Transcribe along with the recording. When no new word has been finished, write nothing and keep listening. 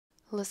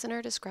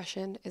Listener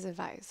discretion is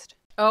advised.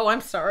 Oh,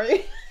 I'm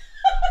sorry.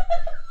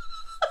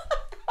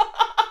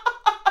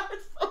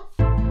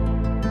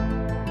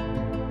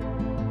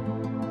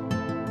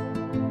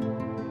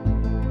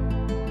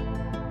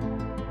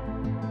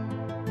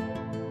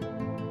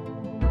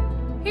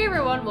 Hey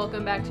everyone,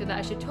 welcome back to the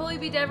I Should Totally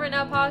Be Dead Right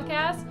Now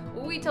podcast,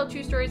 where we tell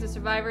true stories of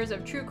survivors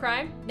of true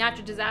crime,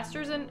 natural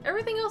disasters, and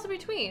everything else in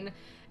between.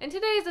 And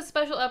today is a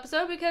special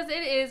episode because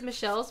it is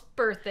Michelle's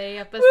birthday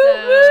episode.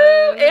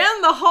 Woo-woo!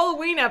 And the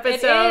Halloween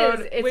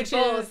episode, It's which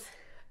both. is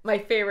my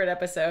favorite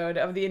episode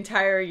of the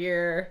entire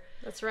year.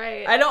 That's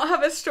right. I don't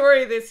have a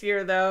story this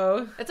year,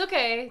 though. It's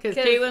okay. Because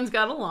Caitlin's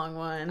got a long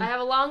one. I have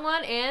a long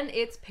one, and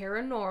it's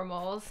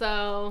paranormal,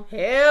 so...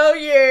 Hell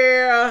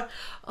yeah!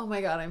 Oh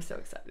my god, I'm so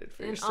excited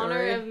for your story. In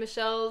honor of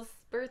Michelle's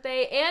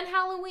birthday and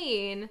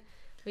Halloween,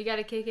 we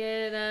gotta kick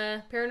it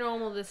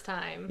paranormal this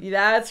time.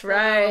 That's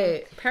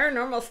right.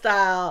 Paranormal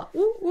style.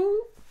 Woo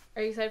woo.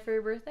 Are you excited for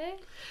your birthday?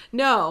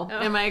 No. Oh.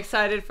 Am I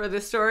excited for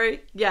this story?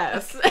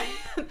 Yes.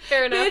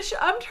 Fair enough. Bitch,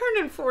 I'm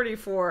turning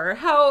 44.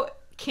 How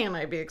can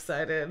I be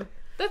excited?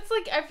 That's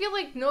like, I feel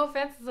like, no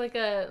offense, it's like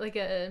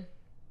a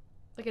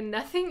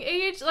nothing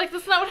age. Like,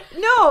 that's not what...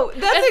 No,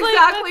 that's It's like,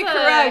 exactly that's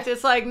correct.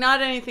 It's like not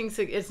anything.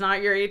 It's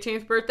not your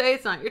 18th birthday.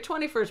 It's not your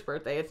 21st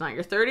birthday. It's not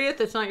your 30th.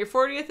 It's not your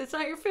 40th. It's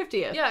not your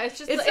 50th. Yeah, it's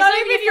just... It's not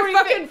even your 45th.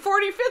 fucking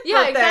 45th Yeah,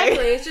 birthday.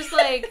 exactly. It's just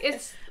like,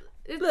 it's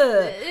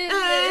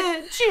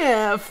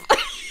Jeff.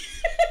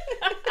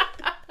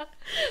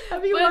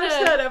 Have you But,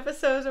 watched that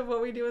episode of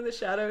What We Do in the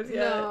Shadows yet?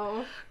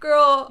 No.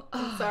 Girl,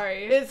 I'm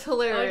sorry. it's I'll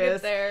hilarious.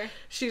 get there.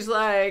 She's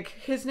like,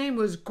 his name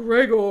was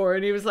Gregor,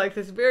 and he was like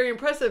this very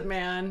impressive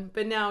man,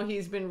 but now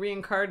he's been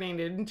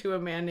reincarnated into a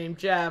man named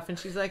Jeff, and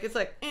she's like, it's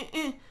like,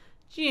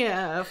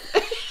 Jeff.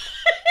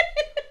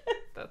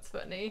 That's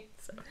funny.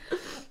 So,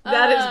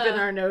 that has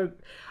been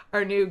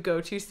our new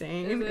go-to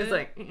saying. Is It's it?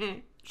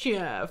 like,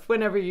 Jeff,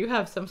 whenever you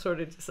have some sort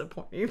of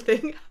disappointing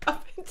thing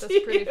happen to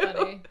That's pretty you.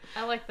 funny.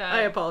 I like that.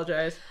 I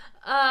apologize.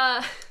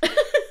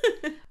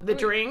 The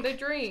drink? The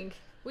drink.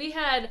 We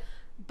had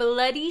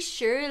Bloody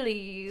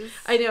Shirley's.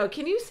 I know.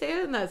 Can you say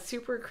it in that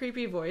super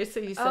creepy voice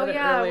that you said it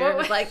yeah, earlier? what It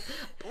was was- like,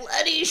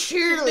 Bloody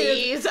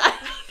Shirley's. I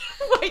don't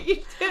know what you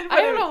did. But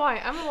I don't know why.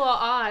 I'm a little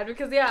odd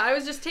because, yeah, I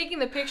was just taking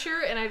the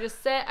picture and I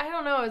just said, I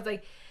don't know, I was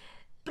like,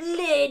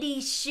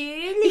 Bloody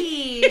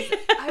Shirley's.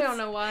 I don't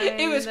know why.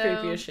 It was though.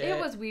 creepy as shit. It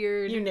was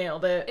weird. You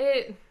nailed it.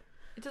 It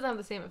doesn't have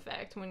the same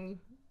effect when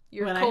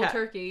you're When cold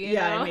turkey. You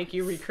know? I make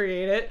you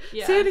recreate it.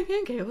 Yeah. Say it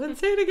again, Caitlin.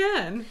 Say it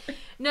again.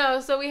 No,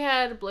 so we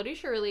had Bloody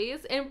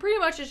Shirley's, and pretty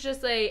much it's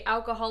just a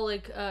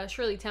alcoholic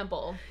Shirley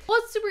Temple. Well,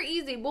 it's super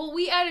easy. Well,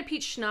 we added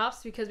peach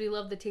schnapps because we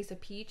love the taste of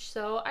peach,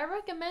 so I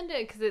recommend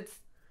it because it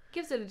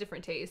gives it a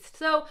different taste.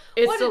 So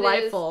It's what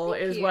delightful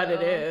it is, is what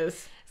it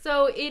is.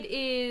 So it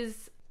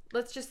is,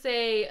 let's just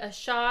say, a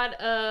shot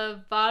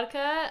of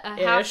vodka, a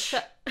half Ish.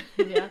 shot,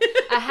 yeah,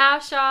 a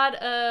half shot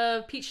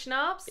of peach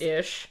schnapps.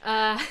 Ish.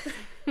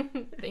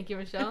 Thank you,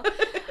 Michelle.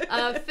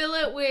 Fill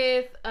it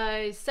with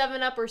a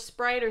 7-Up or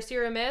Sprite or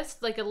Sierra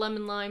Mist, like a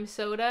lemon lime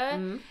soda.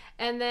 Mm-hmm.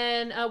 And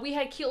then we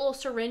had cute little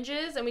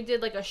syringes, and we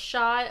did like a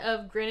shot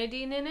of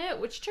grenadine in it,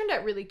 which turned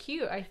out really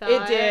cute, I thought.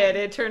 It did.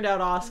 It turned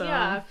out awesome.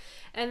 Yeah.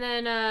 And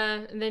then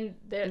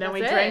And we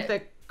drank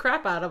the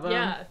crap out of them.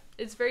 Yeah.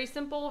 It's very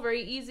simple,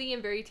 very easy,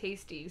 and very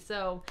tasty.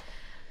 So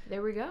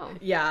there we go.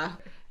 Yeah.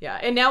 Yeah.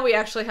 And now we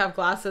actually have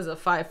glasses of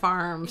Five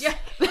Farms. Yeah.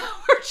 We're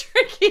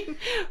drinking.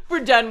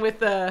 We're done with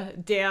the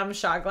damn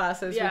shot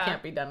glasses. Yeah. We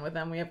can't be done with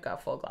them. We have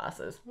got full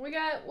glasses. We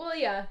got, well,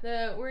 yeah,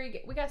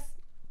 we got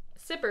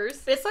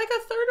sippers. It's like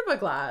a third of a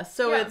glass.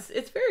 So Yeah.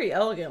 it's very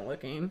elegant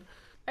looking.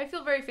 I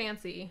feel very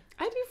fancy.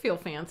 I do feel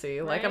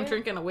fancy. Like I'm Right?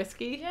 drinking a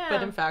whiskey. Yeah.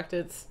 But in fact,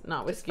 it's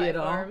not whiskey Five at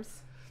all. Farms.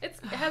 It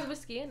has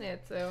whiskey in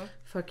it, so.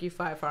 Fuck you,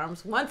 Five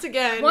Farms. Once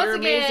again, Once you're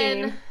again,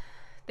 amazing.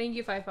 thank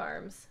you, Five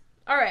Farms.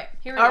 All right,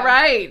 here we go. All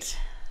right.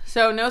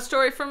 So no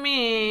story from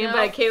me, No.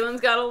 but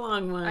Caitlin's got a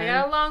long one. I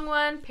got a long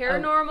one,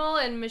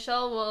 paranormal, and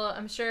Michelle will,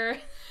 I'm sure.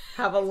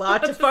 Have a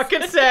lot to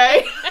fucking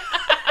say.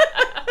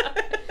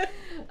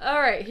 All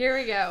right, here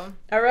we go.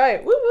 All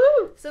right. Woo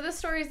woo. So this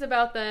story is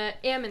about the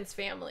Ammons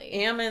family.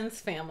 Ammons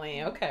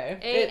family.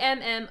 Okay.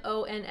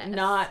 Ammons.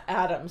 Not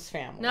Adam's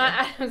family. Not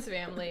Addams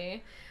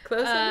family.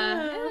 Close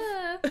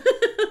enough.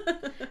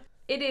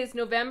 It is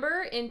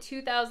November in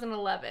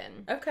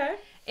 2011. Okay.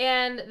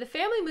 And the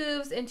family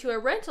moves into a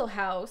rental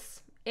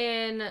house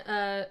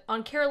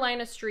on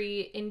Carolina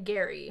Street in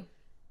Gary.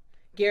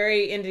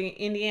 Gary,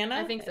 Indiana?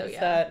 I think so, Is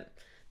yeah.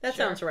 That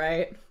Sure. sounds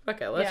right.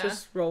 Okay, let's Yeah.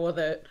 just roll with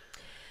it.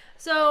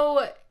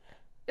 So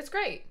it's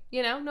great,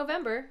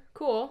 November,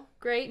 cool,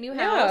 great, new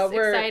house,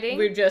 exciting.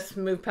 We just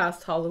moved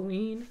past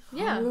Halloween.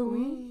 Yeah.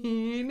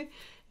 Halloween.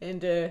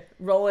 And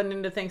rolling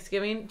into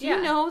Thanksgiving. Do you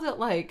Yeah. know that,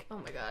 like, Oh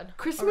my god,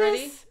 Christmas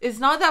already? is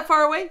not that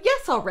far away?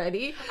 Yes,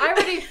 already. I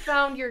already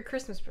found your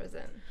Christmas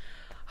present.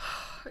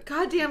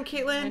 Goddamn,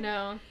 Caitlin. I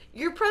know.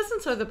 Your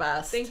presents are the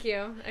best. Thank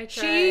you. I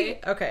try.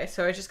 Okay,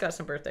 so I just got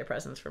some birthday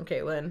presents from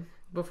Caitlin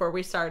before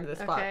we started this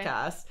Okay.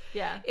 podcast.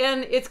 Yeah.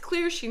 And it's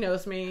clear she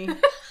knows me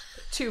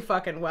too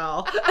fucking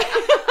well.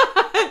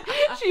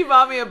 She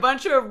bought me a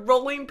bunch of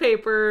rolling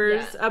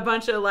papers, Yeah. a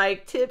bunch of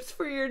like tips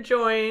for your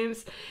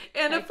joints,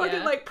 and a Heck fucking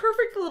yeah. like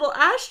perfect little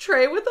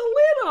ashtray with a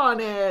lid on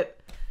it.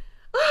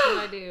 What do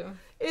I do?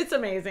 It's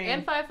amazing.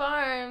 And 5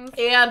 farms.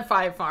 And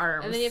 5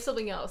 farms. And then you have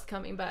something else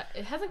coming, but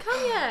it hasn't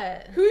come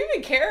yet. Who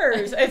even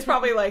cares? It's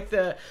probably like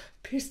the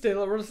piece de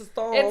la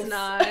resistance. It's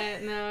not.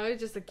 No,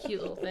 it's just a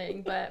cute little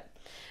thing, but...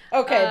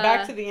 Okay,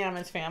 back to the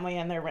Ammons family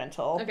and their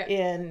rental Okay.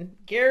 in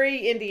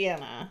Gary,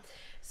 Indiana.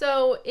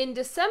 So, in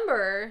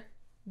December,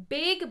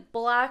 big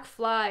black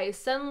flies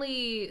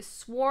suddenly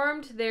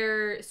swarmed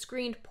their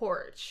screened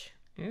porch.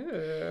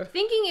 Ew.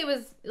 Thinking it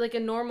was like a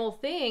normal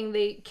thing,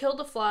 they killed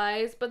the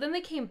flies, but then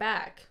they came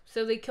back.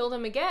 So they killed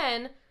them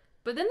again,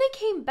 but then they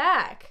came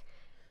back.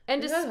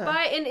 And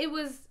and it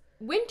was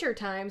winter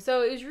time,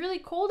 so it was really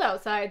cold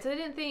outside, so they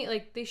didn't think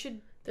like they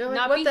should They're like,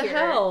 not what be the here.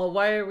 hell?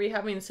 Why are we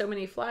having so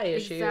many fly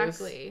issues?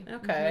 Exactly.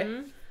 Okay.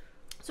 Mhm.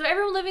 So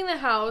everyone living in the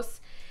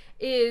house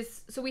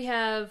so we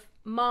have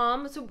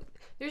mom, so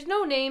there's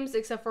no names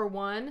except for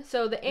one.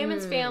 So the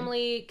Ammons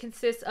family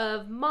consists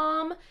of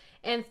mom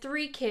and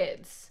 3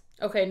 kids.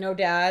 Okay, no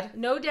dad.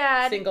 No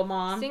dad. Single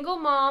mom. Single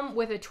mom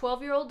with a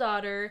 12-year-old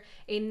daughter,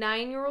 a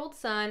 9-year-old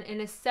son,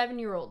 and a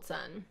 7-year-old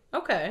son.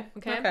 Okay.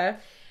 Okay.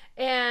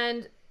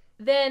 And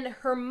then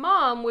her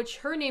mom, which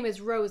her name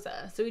is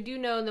Rosa. So we do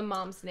know the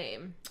mom's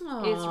name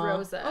is Aw,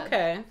 Rosa.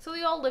 Okay. So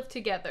they all live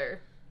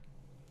together.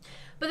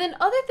 But then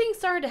other things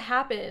started to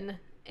happen.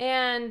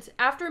 And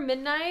after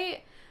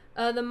midnight,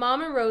 the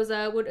mom and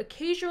Rosa would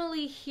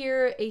occasionally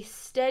hear a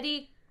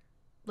steady,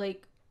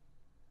 like,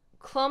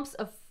 clumps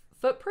of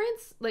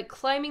footprints, like,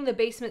 climbing the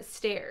basement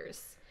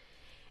stairs.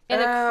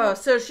 And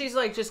So she's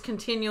like just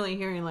continually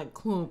hearing like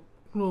clump,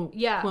 clump,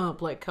 Yeah.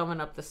 clump, like coming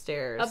up the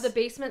stairs. of the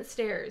basement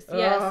stairs,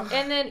 yes. Ugh.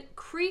 And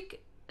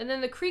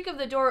then the creak of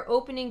the door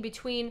opening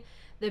between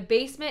the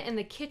basement and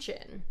the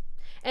kitchen.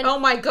 And Oh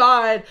my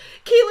god.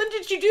 Caitlin,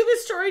 did you do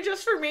this story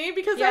just for me?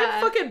 Because I Yeah.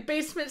 have fucking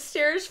basement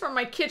stairs from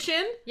my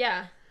kitchen.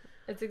 yeah,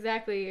 that's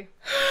exactly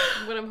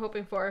what I'm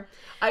hoping for.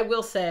 I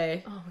will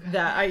say Oh my God.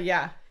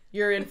 that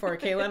you're in for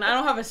it, Caitlin. I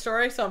don't have a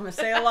story, so I'm gonna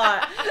say a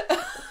lot.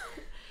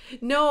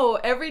 No,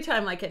 every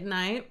time, like at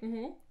night,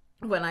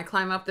 when I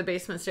climb up the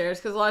basement stairs,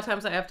 because a lot of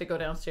times I have to go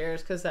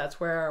downstairs because that's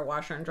where our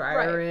washer and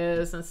dryer Right.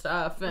 is and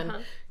stuff,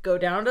 and go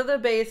down to the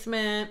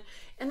basement,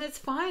 and it's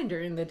fine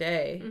during the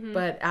day,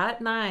 but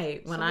at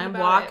night when Something I'm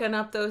about walking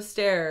up those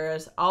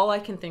stairs, all I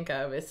can think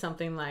of is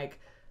something like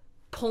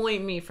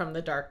pulling me from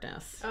the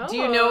darkness. Do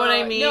you know what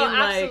I mean? No,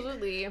 Like,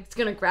 absolutely. it's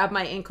gonna grab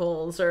my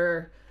ankles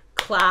or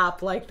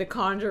clap like The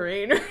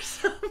Conjuring or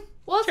something.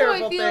 Well, that's how I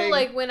terrible feel thing.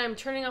 like when I'm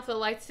turning off the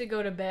lights to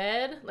go to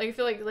bed. Like, I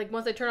feel like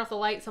once I turn off the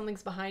light,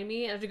 something's behind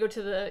me. I have to go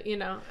to the,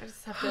 I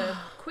just have to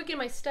quicken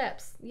my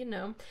steps,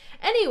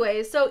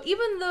 Anyway, so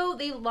even though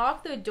they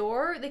locked the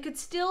door, they could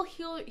still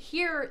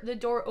hear the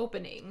door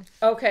opening.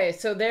 Okay,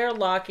 so they're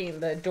locking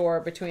the door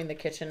between the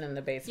kitchen and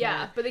the basement.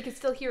 Yeah, but they could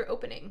still hear it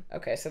opening.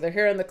 Okay, so they're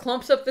hearing the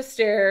clumps up the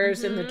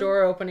stairs and the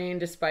door opening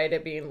despite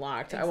it being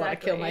locked. I want to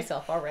kill Exactly.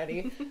 myself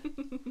already.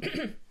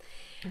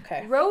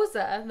 Okay.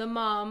 Rosa, the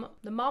mom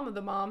of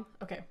the mom,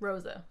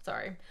 Rosa,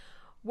 sorry,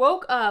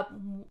 woke up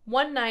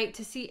one night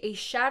to see a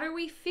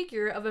shadowy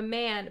figure of a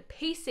man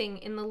pacing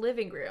in the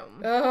living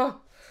room.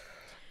 Oh,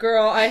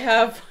 girl, I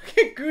have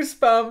fucking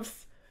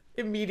goosebumps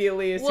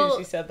immediately as soon as Well,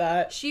 you said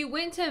that. She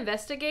went to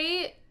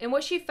investigate, and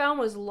what she found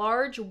was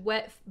large,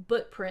 wet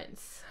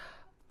footprints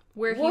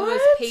where he was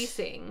What?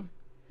 pacing.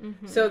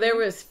 So there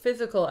was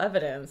physical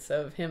evidence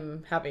of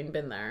him having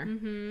been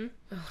there.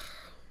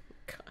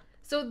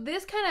 So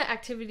this kind of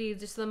activity,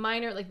 just the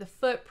minor, like the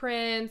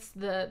footprints,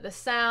 the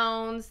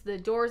sounds, the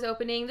doors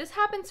opening, this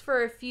happens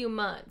for a few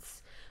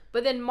months.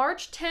 But then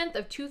March 10th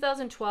of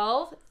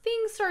 2012,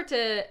 things start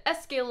to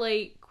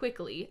escalate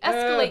quickly.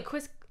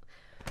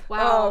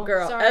 Wow. Oh,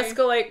 girl. Sorry.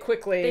 Escalate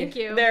quickly. Thank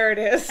you. There it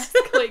is.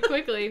 Escalate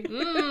quickly.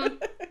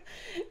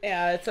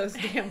 Yeah, it's those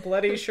damn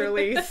bloody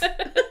Shirleys.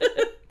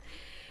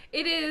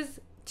 It is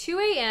 2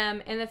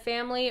 a.m. and the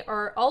family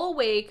are all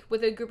awake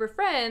with a group of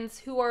friends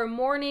who are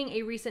mourning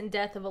a recent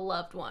death of a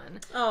loved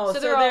one. Oh, so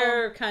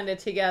they're kind of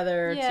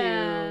together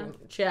Yeah.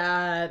 to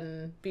chat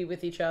and be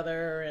with each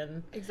other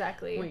and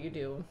Exactly. what you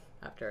do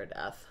after a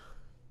death.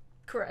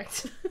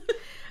 Correct.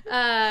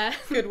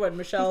 Good one,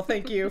 Michelle.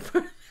 Thank you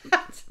for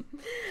that.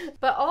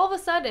 But all of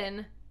a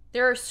sudden,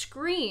 there are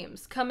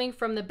screams coming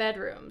from the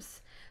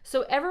bedrooms.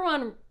 So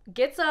everyone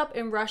gets up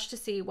and rushed to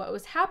see what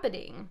was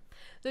happening.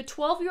 The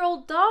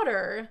 12-year-old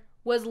daughter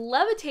was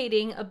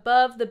levitating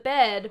above the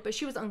bed, but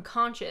she was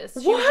unconscious. She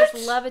was What?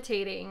 just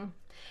levitating.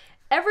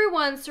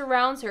 Everyone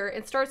surrounds her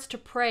and starts to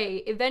pray.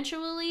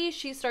 Eventually,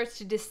 she starts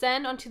to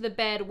descend onto the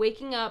bed,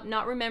 waking up,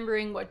 not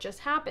remembering what just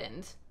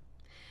happened.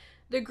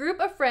 The group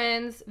of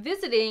friends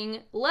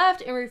visiting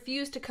left and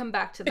refused to come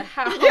back to the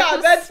house. Yeah,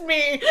 that's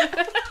me.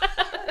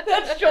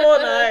 That's Joel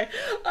and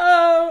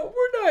I.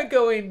 We're not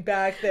going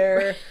back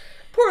there.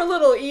 Poor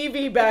little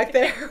Evie back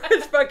there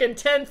is fucking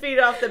 10 feet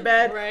off the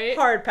bed. Right.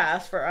 Hard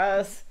pass for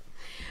us.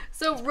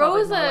 So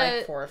Probably Rosa, more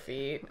like 4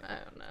 feet. I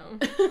don't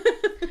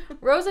know.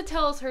 Rosa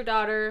tells her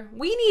daughter,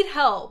 "We need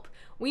help.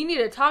 We need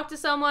to talk to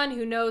someone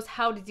who knows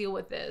how to deal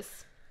with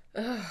this.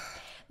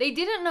 They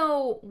didn't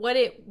know what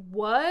it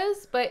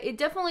was, but it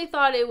definitely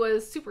thought it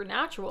was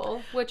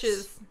supernatural, which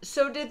is...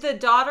 So did the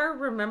daughter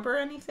remember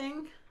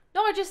anything?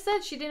 No, I just said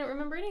she didn't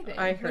remember anything.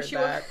 I heard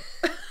that.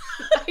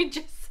 I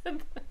just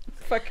said that.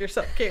 Fuck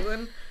yourself,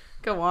 Caitlin.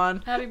 Go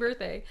on. Happy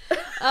birthday.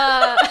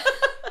 I'm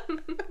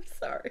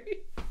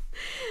sorry.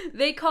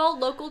 They called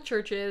local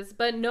churches,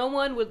 but no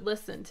one would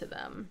listen to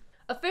them.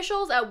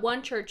 Officials at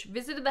one church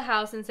visited the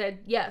house and said,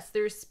 yes,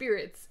 there's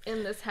spirits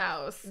in this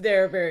house.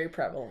 They're very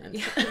prevalent.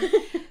 Yeah.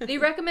 They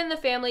recommend the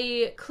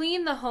family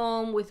clean the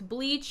home with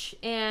bleach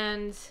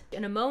and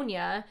an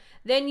ammonia,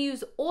 then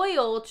use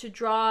oil to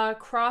draw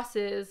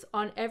crosses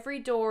on every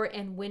door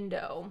and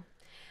window.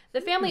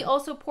 The family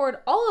also poured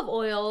olive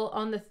oil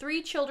on the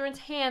 3 children's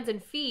hands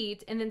and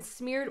feet and then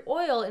smeared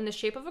oil in the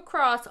shape of a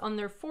cross on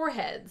their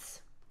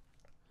foreheads.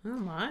 Oh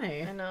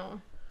my. I know.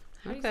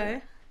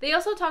 Okay. They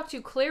also talked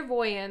to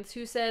clairvoyants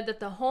who said that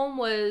the home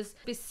was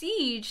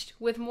besieged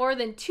with more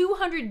than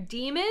 200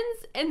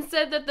 demons and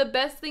said that the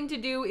best thing to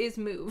do is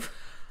move.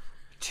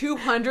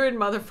 200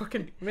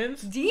 motherfucking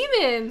demons?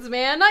 Demons,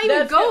 man. Not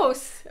even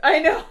ghosts. I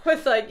know.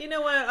 It's like, you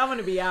know what? I'm going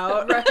to be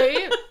out.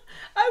 Right?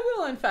 I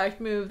will, in fact,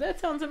 move. That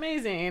sounds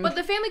amazing. But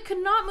the family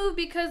could not move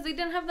because they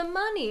didn't have the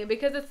money,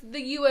 because it's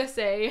the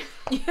USA.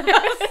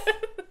 Yes.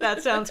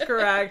 That sounds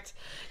correct.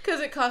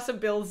 Because it costs it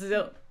costs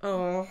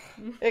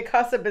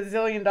 $1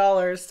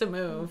 bazillion to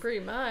move. Pretty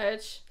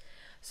much.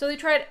 So they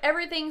tried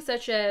everything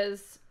such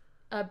as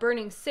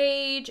burning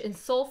sage and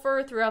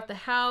sulfur throughout the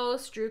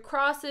house, drew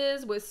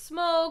crosses with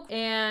smoke,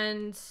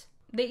 and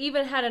they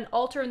even had an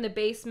altar in the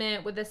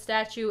basement with a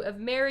statue of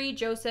Mary,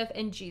 Joseph,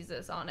 and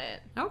Jesus on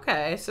it.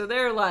 Okay, so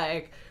they're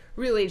like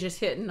really just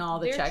hitting all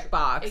the check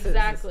boxes.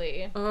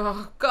 Exactly.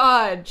 Oh,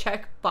 God,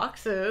 check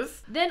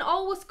boxes. Then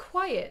all was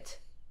quiet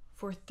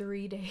for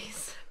 3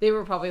 days. They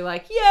were probably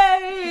like,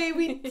 yay,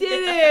 we did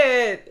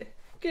it.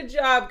 Good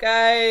job,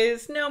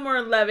 guys. No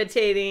more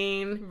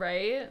levitating.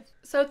 Right?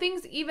 So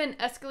things even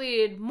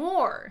escalated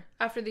more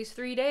after these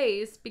 3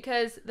 days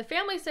because the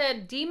family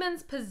said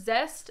demons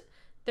possessed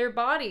their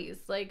bodies.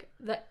 Like,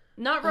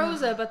 not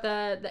Rosa, but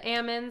the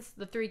Ammons,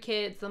 the 3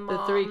 kids, the mom.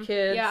 The 3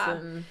 kids. Yeah.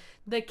 And...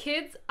 The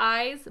kids'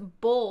 eyes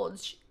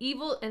bulged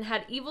and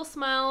had evil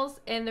smiles,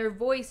 and their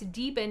voice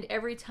deepened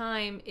every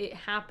time it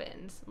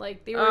happened.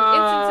 Like, there were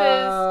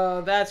instances...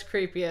 Oh, that's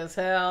creepy as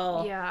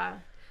hell. Yeah.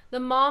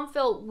 The mom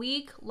felt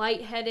weak,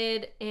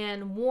 lightheaded,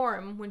 and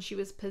warm when she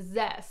was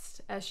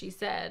possessed, as she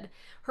said.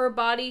 Her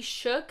body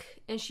shook,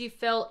 and she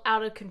felt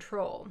out of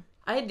control.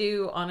 I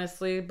do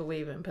honestly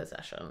believe in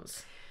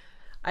possessions.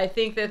 I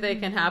think that they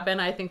can happen.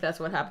 I think that's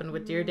what happened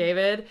with Dear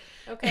David.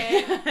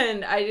 Okay.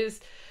 And I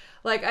just...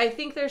 Like, I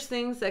think there's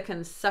things that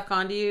can suck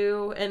onto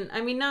you. And,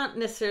 I mean, not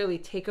necessarily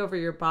take over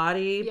your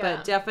body,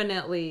 but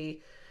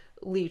definitely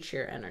leech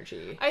your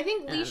energy. I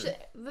think leech...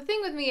 The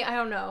thing with me, I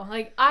don't know.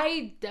 Like,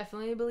 I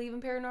definitely believe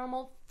in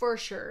paranormal, for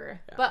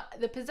sure. Yeah. But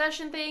the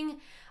possession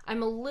thing,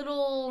 I'm a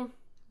little...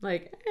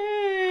 Like,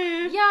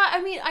 Yeah, I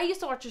mean, I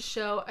used to watch a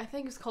show. I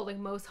think it was called, like,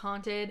 Most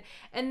Haunted.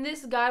 And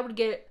this guy would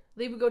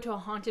They would go to a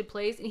haunted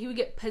place, and he would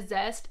get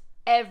possessed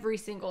every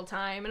single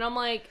time, and I'm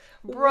like,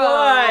 bro,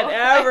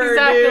 whatever,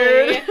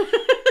 dude.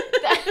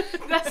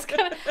 That's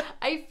kind of...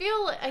 I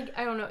feel like,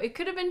 I don't know, it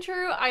could have been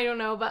true, I don't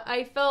know, but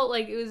I felt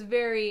like it was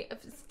very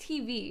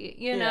TV,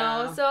 you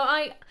know. So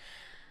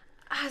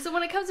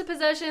when it comes to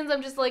possessions,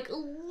 I'm just like a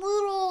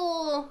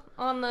little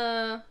on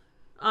the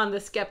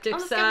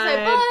skeptic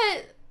side,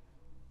 but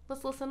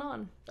let's listen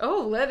on.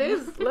 Oh,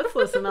 let's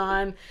listen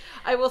on.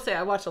 I will say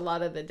I watch a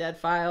lot of the Dead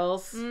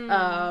Files,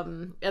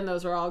 and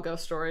those are all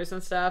ghost stories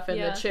and stuff.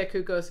 And the chick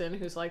who goes in,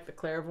 who's like the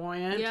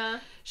clairvoyant,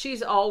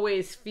 she's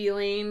always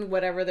feeling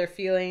whatever they're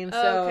feeling.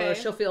 So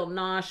she'll feel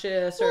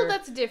nauseous. Well,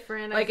 that's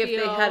different. Like if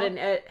they had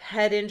a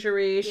head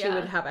injury, she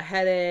would have a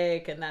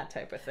headache and that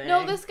type of thing.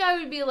 No, this guy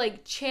would be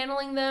like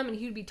channeling them, and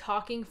he would be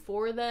talking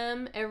for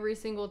them every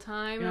single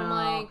time. And I'm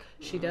like,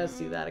 she does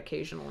do that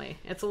occasionally.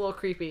 It's a little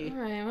creepy. All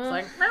right, well,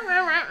 it's like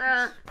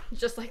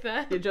just like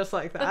that. Yeah, just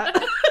like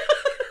that.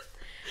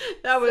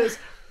 That was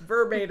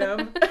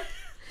verbatim.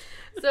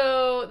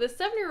 So the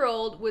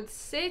 7-year-old would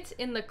sit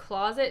in the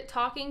closet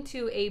talking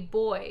to a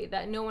boy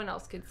that no one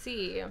else could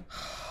see.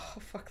 Oh,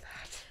 fuck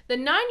that. The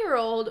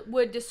 9-year-old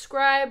would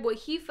describe what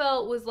he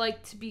felt was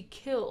like to be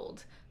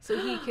killed. So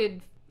he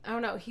could, I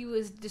don't know, he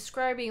was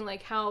describing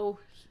like how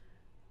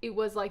it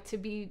was like to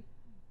be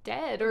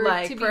dead or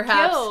like to be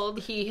perhaps killed.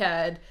 He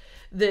had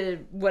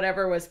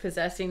whatever was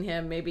possessing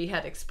him maybe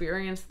had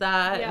experienced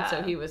that, and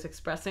so he was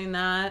expressing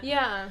that.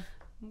 Yeah.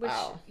 Which,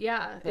 wow.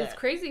 It's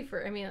crazy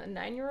for, I mean, a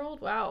 9-year-old?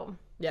 Wow.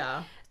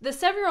 Yeah. The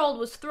 7-year-old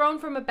was thrown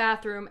from a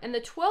bathroom, and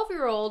the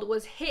 12-year-old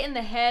was hit in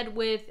the head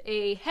with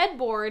a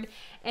headboard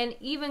and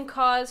even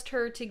caused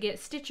her to get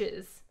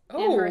stitches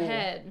in her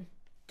head.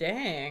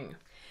 Dang.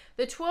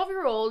 The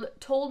 12-year-old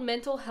told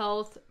mental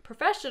health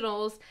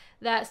professionals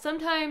that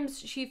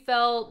sometimes she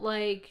felt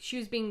like she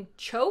was being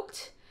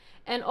choked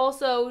and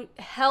also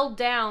held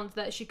down so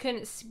that she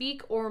couldn't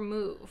speak or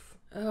move.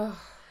 Ugh.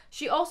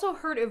 She also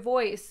heard a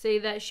voice say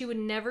that she would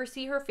never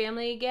see her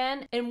family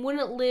again and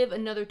wouldn't live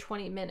another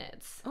 20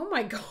 minutes. Oh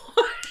my gosh.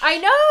 I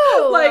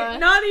know! Like,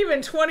 not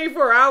even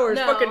 24 hours,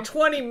 No. fucking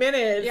 20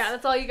 minutes. Yeah,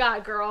 that's all you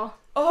got, girl.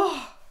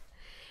 Oh.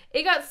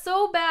 It got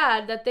so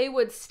bad that they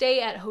would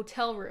stay at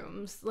hotel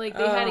rooms. Like,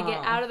 they had to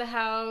get out of the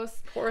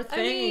house. Poor things.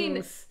 I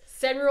mean,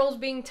 7-year-old's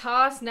being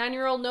tossed,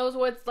 9-year-old knows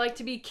what it's like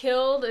to be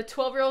killed, a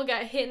 12-year-old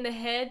got hit in the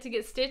head to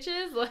get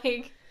stitches.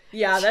 Like,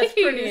 yeah, that's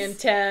pretty jeez.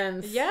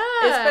 intense. Yeah.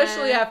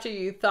 Especially after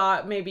you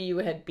thought maybe you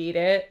had beat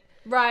it.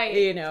 Right.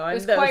 You know, and it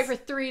was quiet for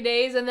 3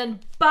 days and then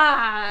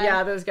bye.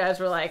 Yeah, those guys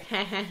were like,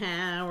 ha ha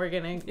ha, we're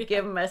going to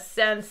give them a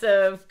sense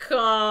of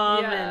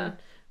calm. Yeah. And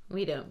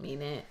we don't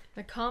mean it.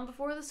 The calm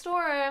before the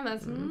storm.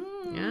 That's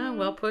Yeah,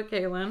 well put,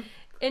 Kaylin.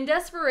 In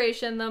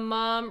desperation, the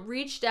mom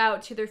reached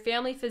out to their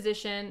family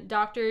physician,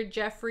 Dr.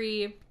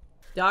 Jeffrey.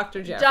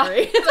 Dr.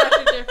 Jeffrey.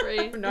 Dr.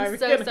 Jeffrey. No, I'm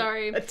so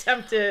sorry.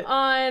 Attempt it.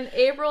 On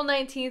April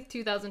 19th,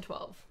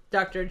 2012.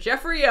 Dr.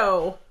 Jeffrey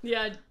O.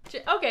 Yeah.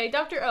 Okay,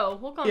 Dr. O.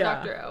 We'll call him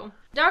Yeah. Dr. O.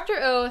 Dr.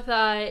 O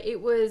thought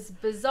it was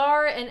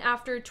bizarre, and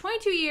after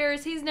 22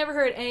 years, he's never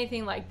heard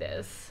anything like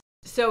this.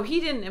 So he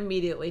didn't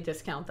immediately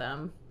discount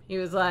them. He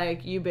was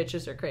like, you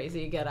bitches are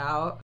crazy, get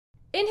out.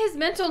 In his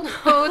mental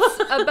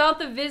notes about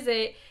the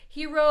visit,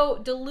 he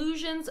wrote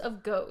delusions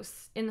of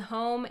ghosts in the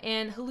home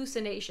and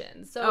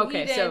hallucinations. So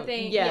Okay, he didn't so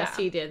think, yes,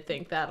 yeah. he did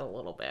think that a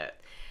little bit.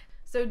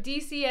 So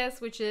DCS,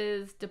 which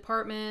is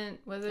Department,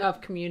 was it? Of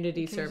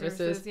Community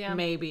Services, yeah.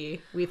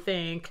 maybe, we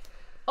think.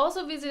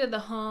 Also visited the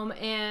home,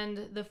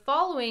 and the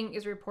following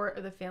is a report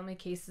of the family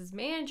cases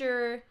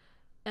manager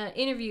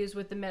interviews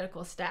with the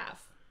medical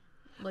staff.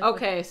 Like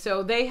Okay,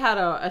 so they had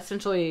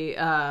essentially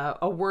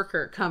a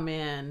worker come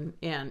in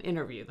and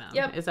interview them.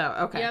 Yep. Is that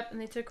okay? Yep,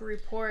 and they took a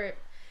report.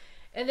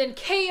 And then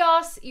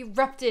chaos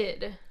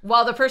erupted.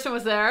 While the person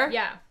was there?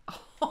 Yeah.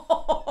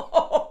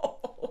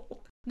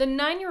 The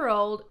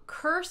 9-year-old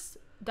cursed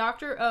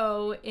Dr.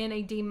 O in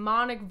a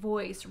demonic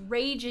voice,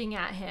 raging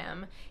at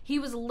him. He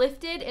was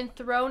lifted and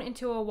thrown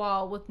into a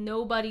wall with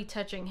nobody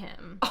touching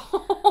him.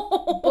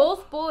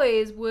 Both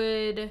boys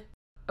would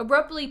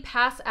abruptly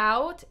pass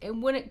out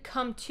and wouldn't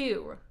come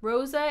to.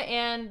 Rosa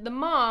and the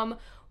mom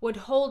would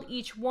hold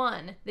each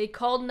one. They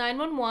called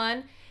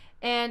 911,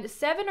 and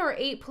 7 or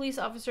 8 police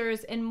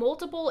officers and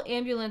multiple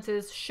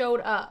ambulances showed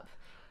up.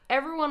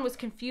 Everyone was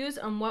confused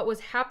on what was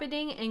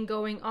happening and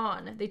going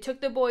on. They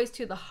took the boys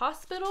to the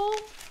hospital.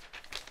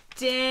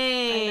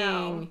 Dang. I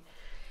know.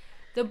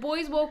 The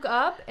boys woke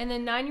up, and the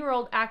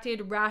 9-year-old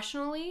acted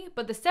rationally,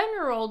 but the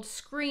 7-year-old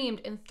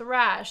screamed and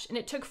thrashed, and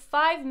it took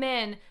 5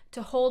 men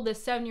to hold the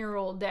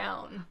 7-year-old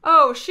down.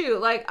 Oh, shoot.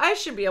 Like, I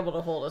should be able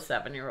to hold a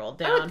 7-year-old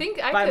down. I would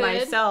think I by could.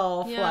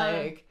 myself. Yeah.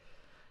 Like,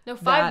 No,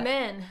 5 that-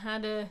 men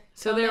had to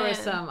so come there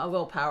was in. a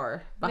little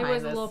power behind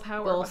was a this little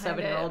power little behind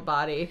 7-year-old it.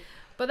 body.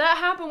 But that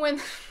happened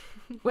when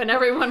When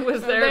everyone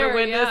was there to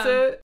witness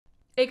yeah. it.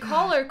 a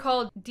caller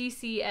called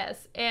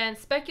DCS and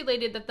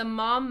speculated that the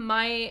mom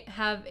might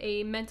have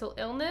a mental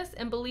illness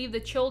and believed the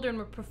children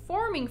were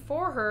performing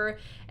for her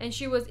and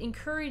she was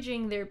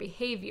encouraging their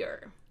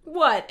behavior.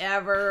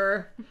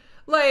 Whatever.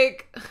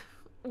 Like,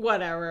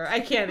 whatever. I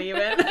can't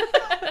even.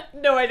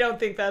 No, I don't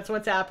think that's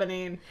what's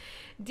happening.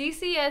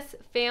 DCS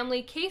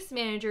family case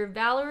manager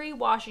Valerie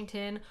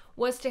Washington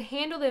was to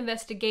handle the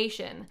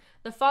investigation.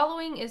 The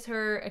following is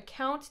her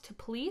account to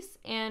police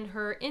and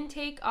her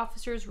intake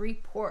officer's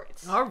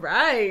report. All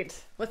right.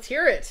 Let's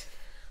hear it.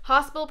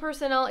 Hospital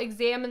personnel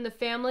examined the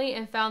family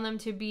and found them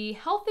to be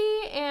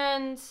healthy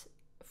and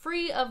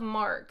free of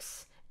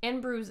marks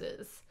and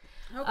bruises.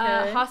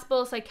 Okay.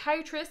 Hospital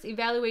psychiatrists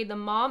evaluated the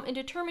mom and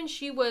determined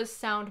she was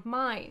sound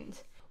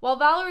mind. While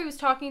Valerie was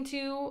talking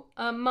to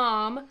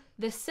mom,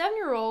 the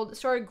 7-year-old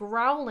started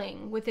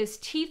growling with his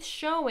teeth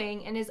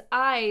showing and his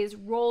eyes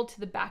rolled to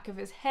the back of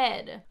his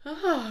head.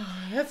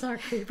 Oh, that's not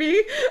creepy.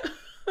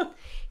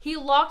 He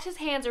locked his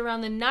hands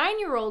around the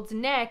 9-year-old's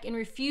neck and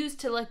refused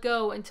to let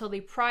go until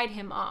they pried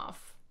him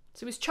off.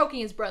 So he was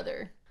choking his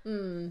brother.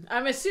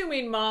 I'm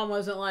assuming mom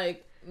wasn't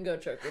like, go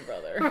choke your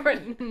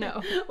brother.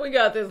 No. We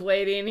got this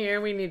lady in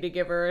here. We need to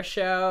give her a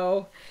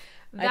show.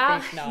 I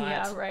think not.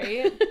 Yeah,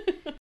 right?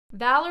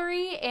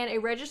 Valerie and a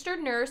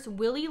registered nurse,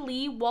 Willie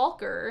Lee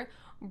Walker,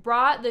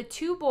 brought the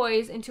 2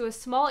 boys into a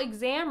small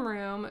exam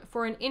room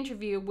for an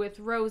interview with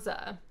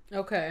Rosa.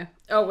 Okay.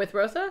 Oh, with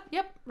Rosa?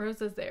 Yep,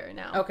 Rosa's there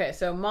now. Okay,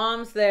 so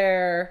mom's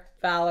there.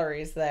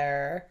 Valerie's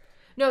there.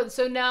 No,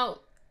 so now,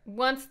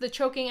 once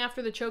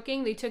after the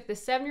choking, they took the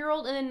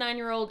 7-year-old and the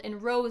 9-year-old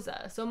and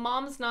Rosa. So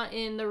mom's not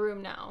in the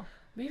room now.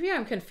 Maybe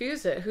I'm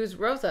confused. Who's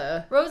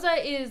Rosa? Rosa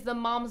is the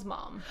mom's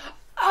mom.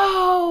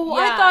 Oh,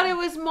 Yeah. I thought it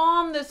was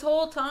mom this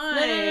whole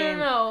time.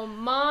 No.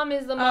 Mom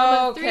is the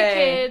mom of 3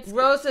 kids.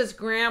 Rosa's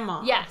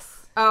grandma.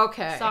 Yes.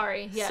 Okay.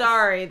 Sorry, yes.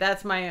 Sorry,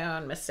 that's my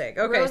own mistake.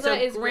 Okay, Rosa so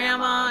is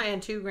grandma grandma.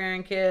 and 2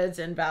 grandkids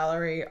and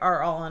Valerie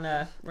are all in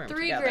a room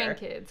 3 together.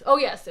 grandkids. Oh,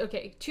 yes.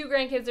 Okay. 2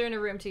 grandkids are in a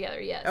room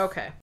together. Yes.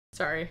 Okay.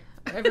 Sorry.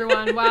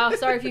 Everyone, wow.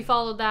 Sorry if you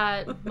followed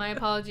that. My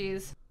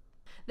apologies.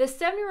 The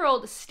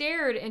 7-year-old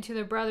stared into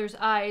the brother's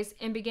eyes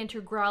and began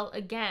to growl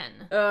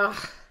again. Ugh.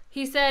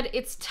 He said,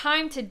 "It's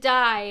time to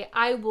die.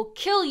 I will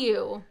kill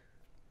you."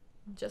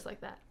 Just like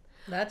that.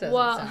 That doesn't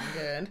sound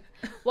good.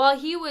 While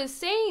he was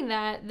saying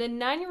that, the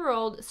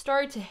 9-year-old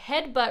started to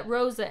headbutt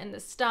Rosa in the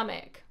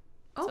stomach.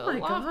 Oh so my a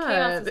lot God. of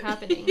chaos is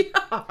happening.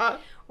 Yeah.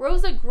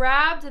 Rosa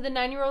grabbed the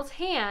 9-year-old's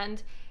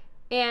hand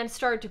and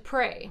started to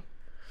pray.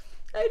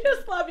 I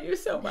just love you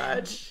so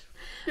much.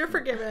 You're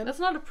forgiven. That's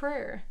not a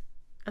prayer.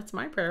 That's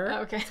my prayer.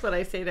 Oh, okay. That's what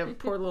I say to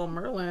poor little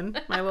Merlin,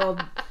 my little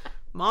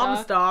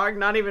mom's dog,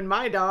 not even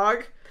my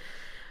dog.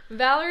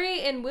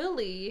 Valerie and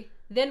Willie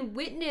then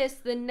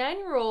witnessed the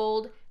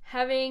 9-year-old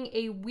having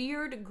a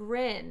weird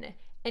grin,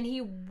 and he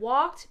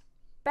walked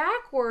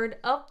backward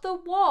up the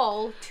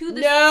wall to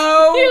the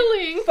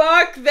ceiling.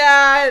 Fuck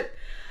that.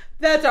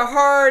 That's a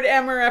hard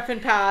MRF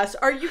pass.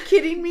 Are you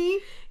kidding me?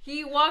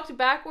 He walked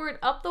backward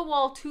up the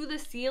wall to the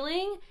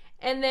ceiling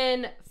and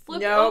then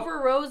flipped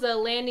over Rosa,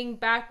 landing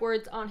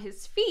backwards on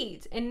his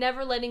feet and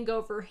never letting go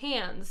of her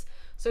hands.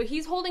 So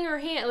he's holding her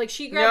hand, like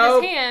she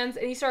grabbed his hands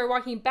and he started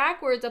walking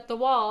backwards up the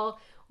wall,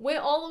 went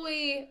all the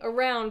way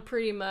around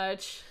pretty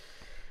much.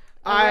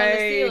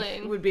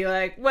 I would be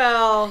like,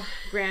 well,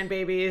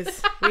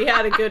 grandbabies, we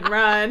had a good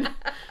run.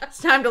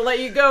 It's time to let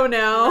you go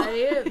now.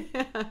 Right?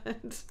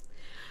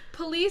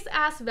 Police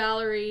asked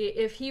Valerie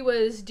if he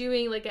was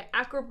doing like an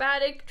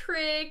acrobatic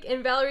trick,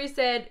 and Valerie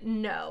said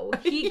no.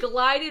 He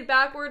glided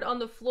backward on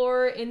the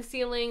floor and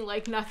ceiling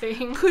like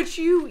nothing. Could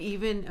you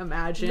even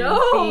imagine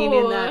being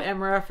in that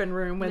MRFN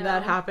room when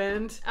that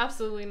happened?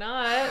 Absolutely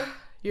not.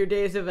 Your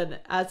days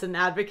as an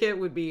advocate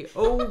would be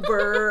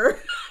over.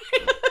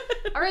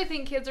 I already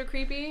think kids are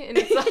creepy, and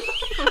it's I'm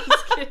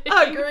just kidding.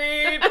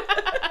 Agreed.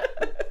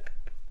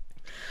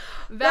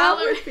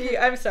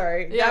 I'm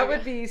sorry. Yeah, that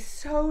would be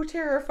so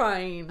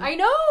terrifying. I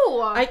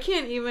know. I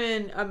can't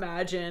even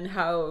imagine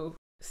how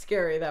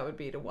scary that would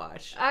be to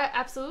watch.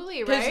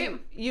 Absolutely, right?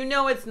 You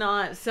know it's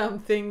not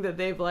something that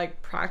they've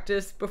like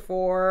practiced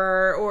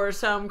before or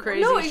some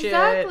crazy shit.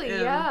 Exactly,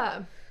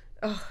 yeah.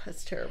 Oh,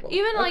 that's terrible.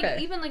 Even like a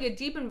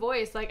deepened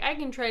voice. Like I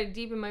can try to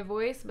deepen my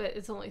voice, but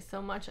it's only so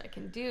much I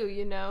can do,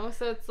 you know?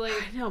 So it's like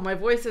I know, my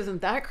voice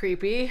isn't that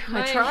creepy.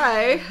 I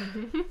try.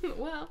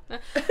 Well.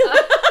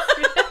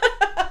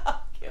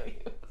 I'll kill you.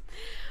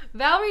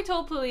 Valerie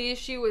told police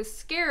she was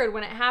scared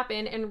when it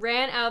happened and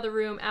ran out of the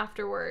room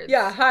afterwards.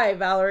 Yeah, hi,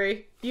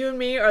 Valerie. You and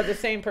me are the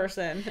same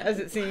person, as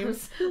it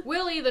seems.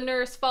 Willie, the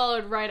nurse,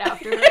 followed right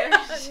after her.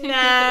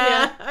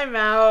 Nah, I'm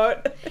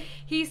out.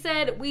 He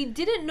said, "We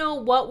didn't know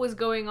what was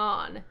going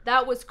on.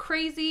 That was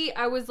crazy.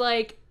 I was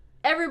like,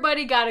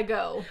 everybody gotta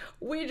go."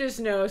 We just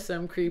know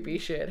some creepy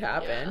shit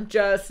happened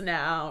just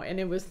now, and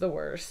it was the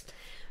worst.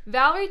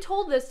 Valerie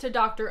told this to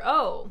Dr.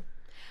 O,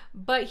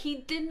 but he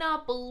did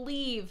not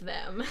believe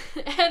them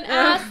and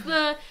asked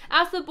the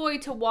boy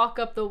to walk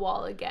up the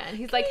wall again.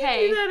 He's like,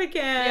 "Hey, do that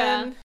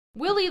again." Yeah.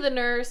 Willie, the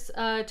nurse,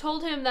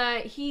 told him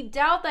that he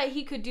doubted that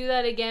he could do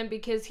that again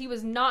because he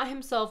was not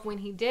himself when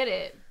he did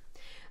it.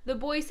 The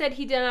boy said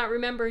he did not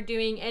remember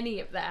doing any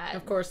of that.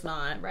 Of course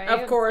not. Right?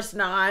 Of course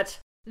not.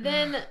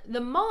 Then the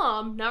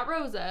mom, not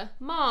Rosa,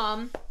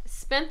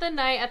 spent the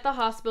night at the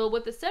hospital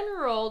with the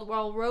 7-year-old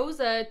while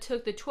Rosa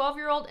took the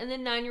 12-year-old and the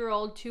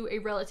 9-year-old to a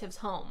relative's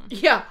home.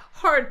 Yeah,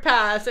 hard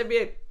pass. I'd be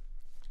like,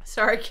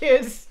 sorry,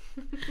 kids.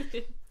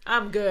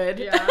 I'm good.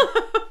 Yeah.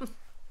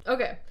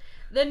 Okay.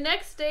 The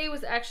next day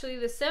was actually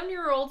the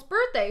 7-year-old's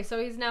birthday,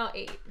 so he's now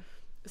 8.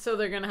 So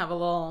they're going to have a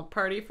little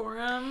party for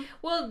him?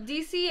 Well,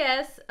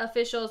 DCS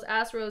officials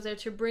asked Rosa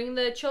to bring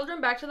the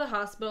children back to the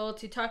hospital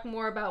to talk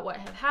more about what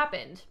had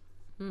happened.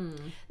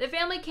 The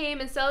family came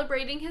and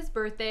celebrating his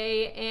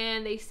birthday,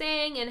 and they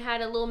sang and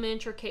had a little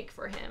miniature cake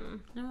for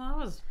him. Oh, that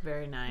was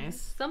very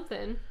nice.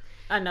 Something.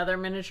 Another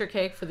miniature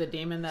cake for the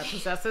demon that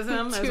possesses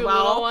him as Two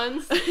well. little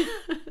ones.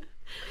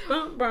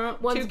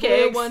 One's 2 blue,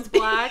 cakes. one's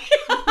black.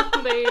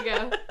 There you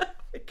go. Oh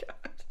my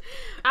God.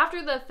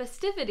 After the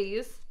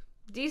festivities,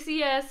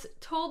 DCS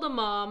told the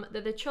mom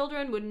that the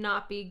children would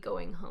not be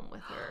going home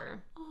with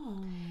her.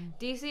 Oh.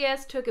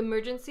 DCS took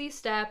emergency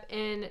step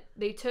and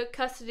they took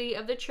custody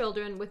of the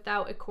children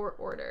without a court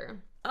order.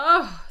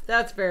 Oh,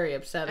 that's very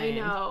upsetting. I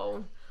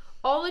know.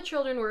 All the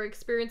children were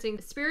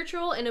experiencing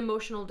spiritual and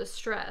emotional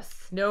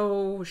distress.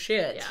 No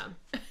shit.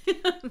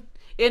 Yeah.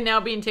 And now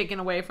being taken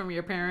away from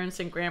your parents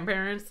and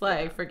grandparents,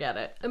 forget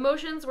it.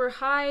 Emotions were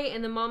high,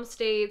 and the mom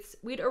states,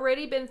 "We'd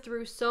already been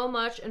through so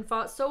much and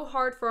fought so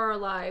hard for our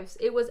lives.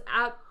 It was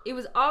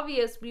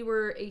obvious we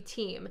were a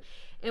team,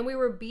 and we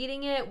were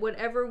beating it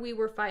whatever we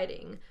were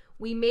fighting.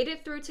 We made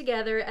it through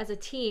together as a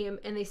team,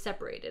 and they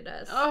separated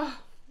us." Oh,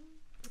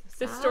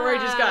 this story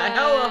just got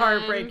hella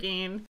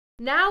heartbreaking.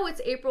 Now it's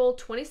April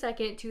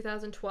 22nd,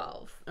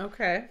 2012.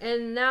 Okay.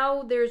 And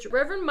now there's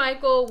Reverend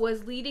Michael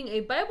was leading a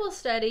Bible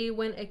study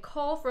when a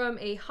call from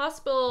a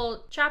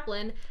hospital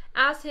chaplain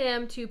asked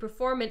him to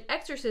perform an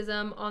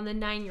exorcism on the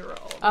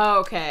 9-year-old.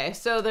 Okay.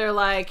 So they're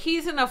like,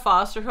 he's in a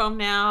foster home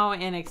now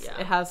and it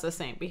has the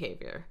same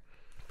behavior.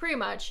 Pretty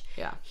much.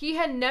 Yeah. He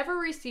had never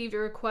received a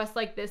request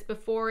like this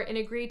before and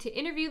agreed to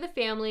interview the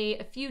family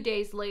a few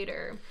days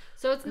later.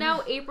 So it's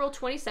now April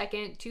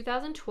 22nd,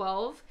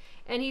 2012,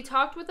 and he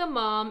talked with the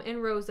mom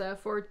and Rosa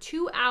for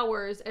 2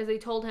 hours as they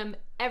told him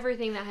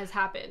everything that has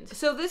happened.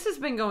 So this has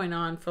been going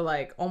on for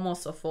like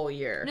almost a full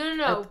year.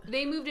 No.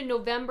 They moved in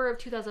November of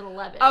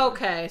 2011.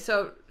 Okay,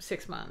 so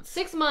 6 months.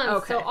 6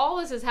 months. Okay. So all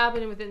this has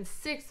happened within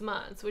 6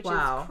 months, which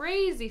is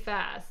crazy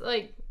fast.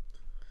 Like,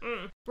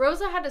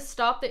 Rosa had to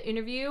stop the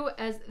interview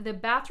as the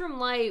bathroom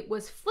light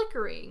was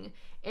flickering,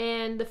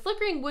 and the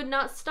flickering would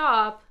not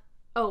stop.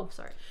 Oh,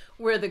 sorry.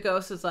 Where the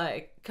ghost is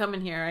like, come in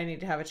here, I need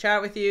to have a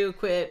chat with you,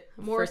 quit.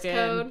 Morse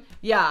code.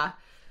 Yeah.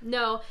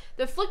 No,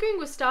 the flickering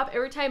would stop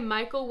every time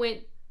Michael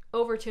went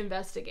over to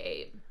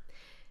investigate.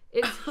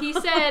 He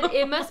said,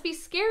 it must be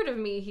scared of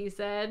me, he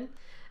said.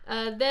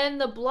 Then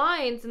the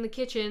blinds in the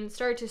kitchen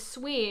started to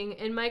swing,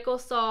 and Michael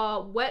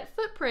saw wet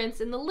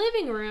footprints in the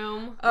living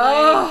room.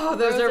 Oh,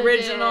 those Rosa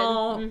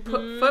original did.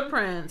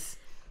 footprints.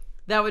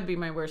 That would be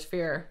my worst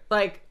fear.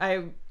 Like,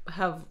 I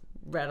have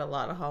read a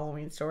lot of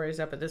Halloween stories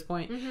up at this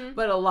point,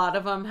 but a lot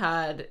of them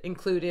had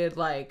included,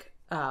 like,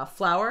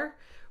 flour,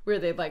 where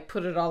they'd, like,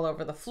 put it all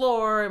over the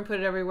floor and put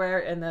it everywhere,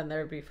 and then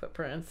there'd be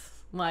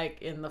footprints,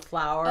 like, in the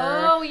flour.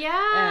 Oh,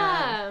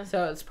 yeah. And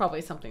so it's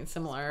probably something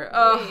similar.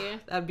 Oh,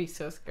 that'd be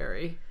so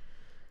scary.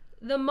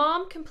 The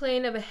mom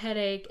complained of a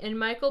headache, and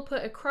Michael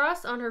put a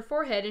cross on her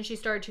forehead, and she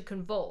started to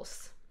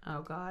convulse.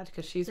 Oh, God,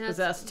 because she's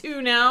possessed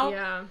too now.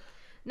 Yeah.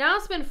 Now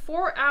it's been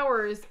 4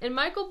 hours, and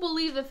Michael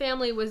believed the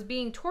family was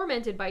being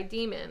tormented by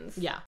demons.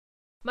 Yeah.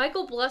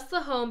 Michael blessed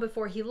the home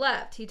before he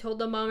left. He told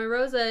the mom and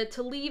Rosa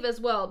to leave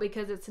as well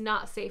because it's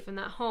not safe in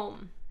that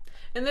home.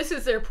 And this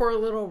is their poor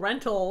little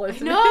rental,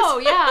 isn't it? No,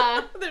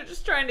 yeah. They're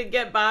just trying to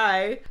get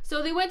by.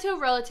 So they went to a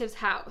relative's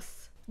house.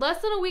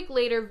 Less than a week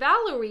later,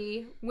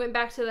 Valerie went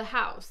back to the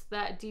house,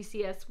 that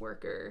DCS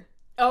worker.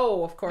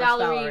 Oh, of course,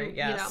 Valerie,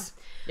 yes.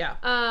 You know.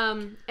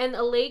 Yeah. And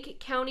a Lake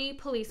County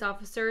police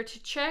officer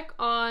to check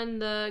on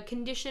the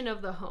condition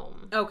of the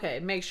home. Okay,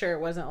 make sure it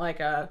wasn't like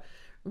a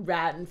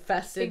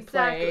rat-infested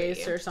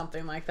place or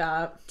something like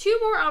that. 2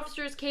 more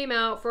officers came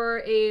out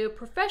for a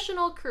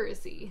professional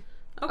courtesy.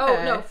 Okay.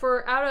 Oh,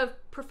 no, out of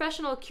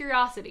professional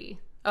curiosity.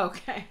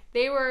 Okay.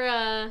 They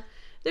were,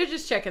 they're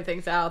just checking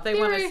things out. They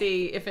want to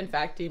see if, in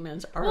fact,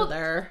 demons are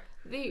there.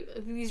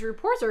 These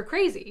reports are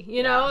crazy,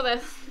 you know,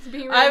 that's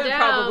being written I would down.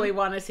 probably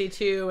want to see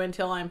 2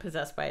 until I'm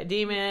possessed by a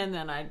demon.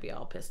 Then I'd be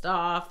all pissed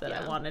off that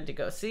I wanted to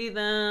go see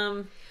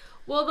them.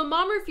 Well, the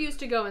mom refused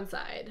to go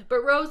inside,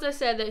 but Rosa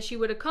said that she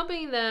would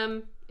accompany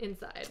them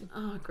inside.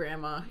 Oh,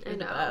 Grandma, you're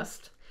the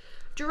best.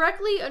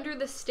 Directly under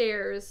the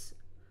stairs,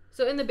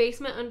 so in the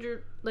basement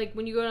under, like,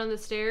 when you go down the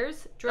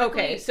stairs.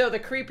 Okay, so the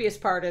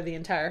creepiest part of the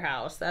entire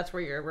house, that's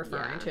where you're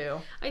referring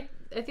to.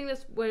 I think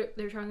that's what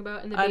they're talking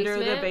about in the basement.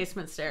 Under the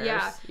basement stairs.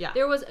 Yeah.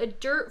 There was a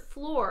dirt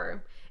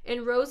floor,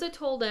 and Rosa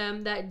told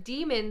them that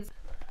demons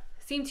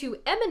seem to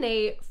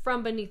emanate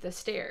from beneath the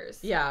stairs.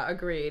 Yeah,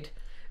 agreed.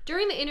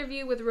 During the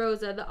interview with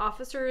Rosa, the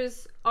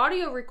officers'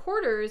 audio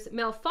recorders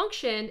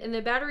malfunctioned and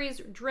the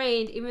batteries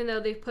drained, even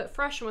though they put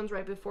fresh ones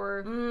right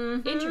before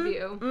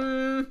interview.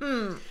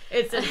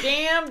 It's a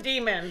damn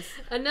demons.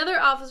 Another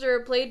officer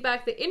played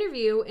back the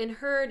interview and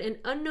heard an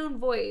unknown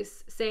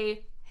voice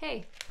say,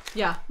 "Hey."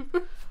 Yeah.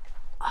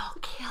 I'll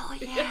kill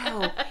you.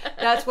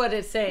 That's what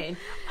it's saying.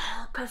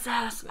 I'll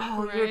possess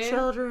all your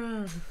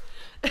children.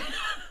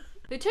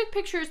 They took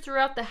pictures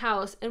throughout the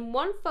house, and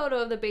one photo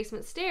of the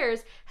basement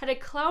stairs had a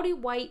cloudy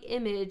white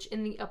image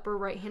in the upper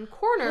right-hand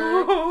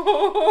corner.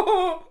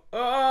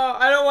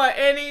 I don't want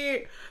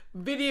any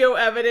video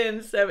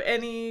evidence of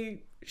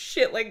any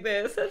shit like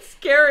this. That's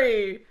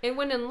scary. And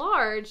when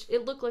enlarged,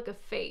 it looked like a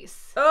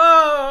face.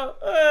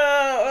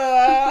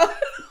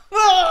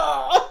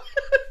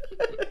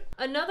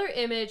 Another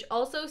image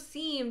also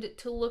seemed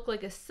to look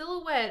like a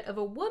silhouette of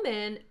a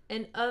woman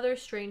and other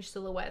strange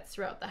silhouettes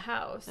throughout the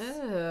house.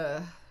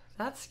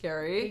 That's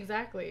scary.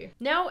 Exactly.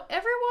 Now,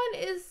 everyone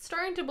is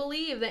starting to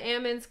believe the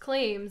Ammons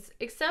claims,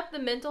 except the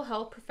mental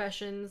health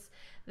professions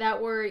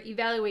that were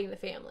evaluating the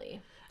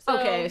family. So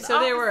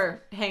they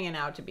were hanging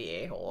out to be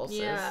a-holes,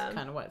 is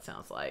kind of what it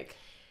sounds like.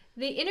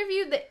 They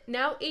interviewed the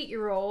now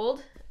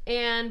 8-year-old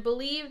and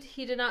believed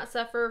he did not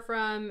suffer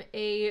from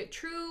a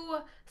true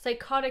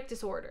psychotic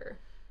disorder.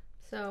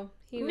 So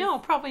he was... No,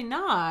 probably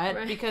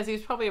not, because he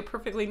was probably a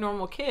perfectly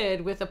normal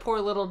kid with a poor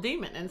little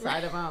demon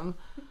inside of him.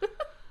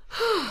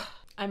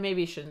 I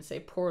maybe shouldn't say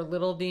poor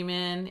little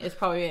demon. It's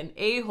probably an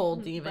a-hole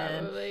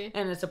demon,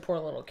 and it's a poor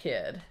little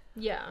kid.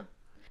 Yeah.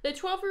 The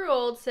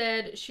 12-year-old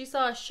said she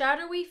saw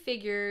shadowy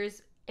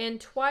figures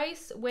and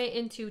twice went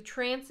into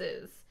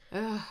trances.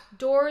 Ugh.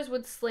 Doors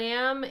would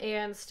slam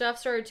and stuff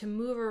started to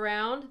move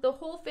around. The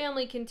whole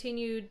family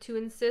continued to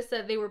insist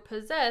that they were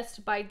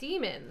possessed by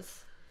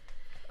demons.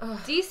 Ugh.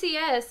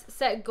 DCS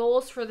set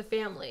goals for the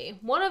family.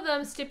 One of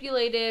them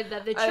stipulated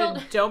that the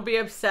children... Don't be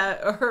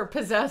upset or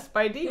possessed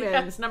by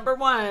demons, number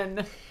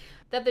 1.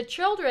 That the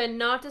children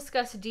not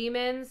discuss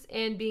demons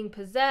and being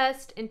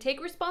possessed and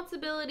take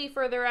responsibility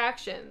for their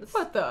actions.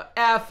 What the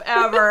F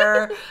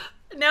ever?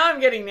 Now I'm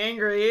getting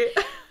angry.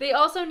 They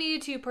also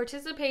needed to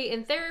participate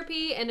in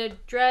therapy and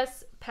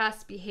address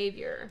past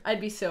behavior.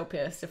 I'd be so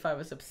pissed if I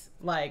was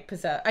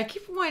possessed. I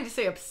keep wanting to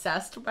say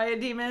obsessed by a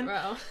demon.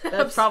 Wow.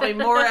 That's probably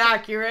more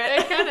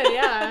accurate. Kind of,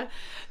 yeah.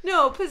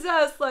 No,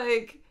 possessed,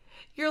 like,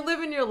 you're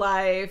living your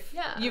life.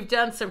 Yeah. You've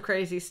done some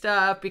crazy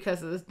stuff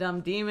because of this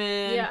dumb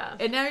demon. Yeah.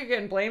 And now you're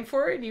getting blamed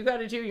for it. You got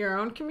to do your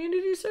own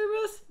community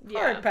service? Yeah.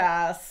 Hard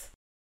pass.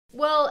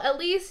 Well, at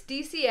least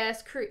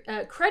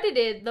DCS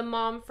credited the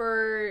mom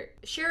for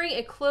sharing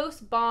a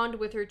close bond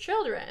with her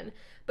children,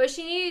 but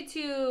she needed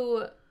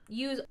to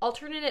use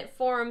alternate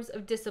forms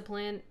of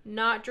discipline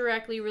not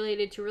directly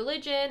related to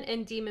religion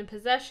and demon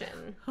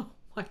possession. Oh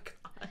my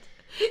God.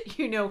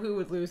 You know who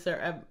would lose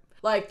their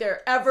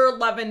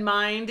ever-loving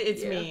mind?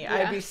 It's me. Yeah.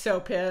 I'd be so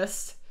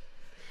pissed.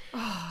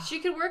 She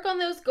could work on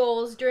those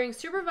goals during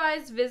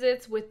supervised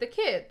visits with the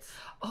kids.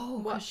 Oh,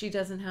 because she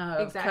doesn't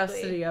have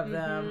custody of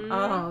them.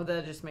 Oh,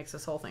 that just makes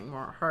this whole thing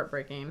more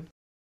heartbreaking.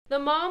 The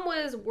mom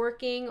was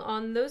working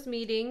on those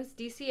meetings.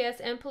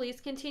 DCS and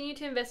police continued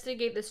to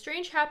investigate the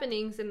strange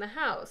happenings in the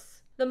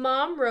house. The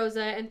mom,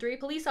 Rosa, and 3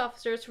 police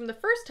officers from the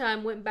first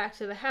time went back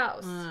to the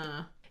house.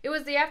 It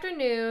was the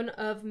afternoon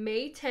of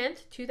May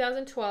 10th,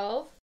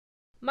 2012.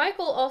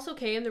 Michael also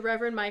came, the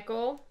Reverend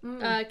Michael,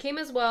 came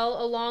as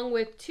well, along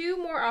with 2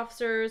 more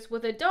officers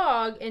with a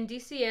dog and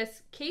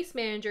DCS case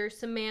manager,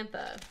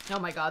 Samantha. Oh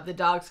my God, the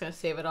dog's going to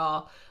save it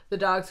all. The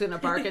dog's going to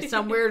bark at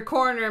some weird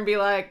corner and be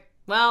like,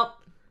 well,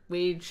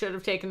 we should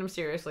have taken him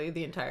seriously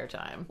the entire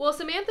time. Well,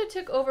 Samantha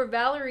took over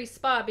Valerie's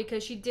spot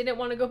because she didn't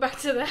want to go back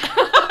to the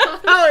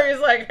house. Valerie's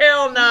like,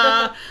 hell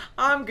nah,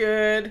 I'm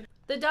good.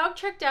 The dog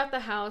checked out the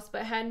house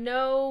but had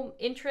no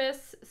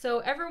interest, so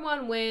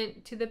everyone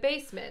went to the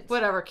basement.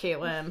 Whatever,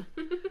 Caitlin.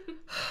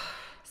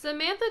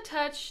 Samantha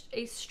touched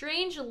a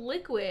strange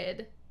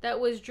liquid that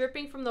was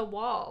dripping from the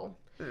wall.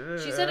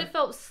 She said it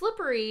felt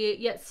slippery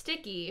yet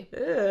sticky.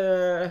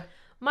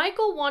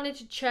 Michael wanted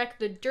to check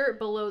the dirt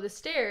below the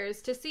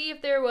stairs to see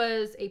if there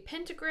was a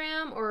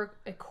pentagram or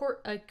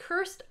a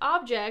cursed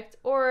object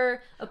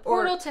or a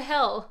portal to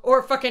hell.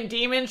 Or fucking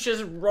demons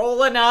just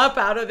rolling up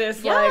out of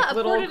this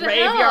little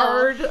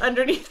graveyard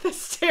underneath the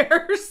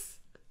stairs.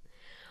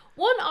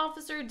 One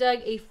officer dug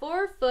a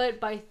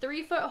 4-foot by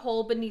 3-foot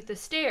hole beneath the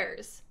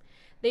stairs.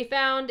 They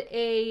found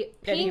a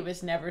pink... And he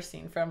was never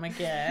seen from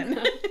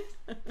again.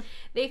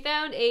 They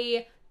found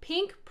a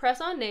pink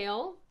press-on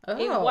nail,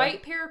 a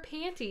white pair of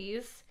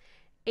panties,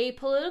 a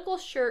political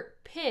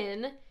shirt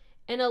pin,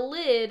 and a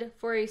lid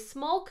for a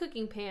small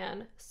cooking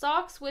pan,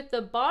 socks with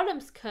the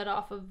bottoms cut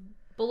off of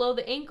below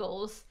the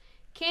ankles,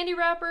 candy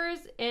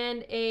wrappers,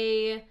 and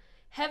a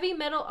heavy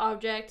metal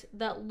object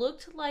that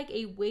looked like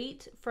a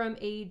weight from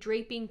a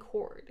draping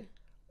cord.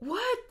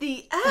 What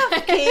the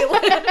F,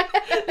 Caitlin?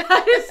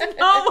 That is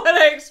not what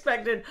I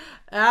expected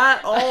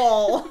at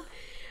all.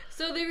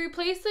 So they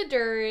replaced the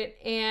dirt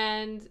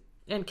and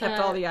kept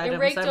all the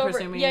items,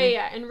 presuming.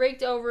 And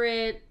raked over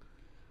it.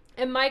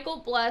 And Michael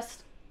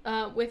blessed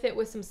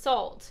with some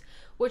salt,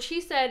 which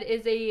he said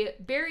is a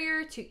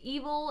barrier to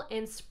evil,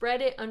 and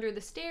spread it under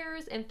the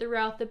stairs and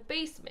throughout the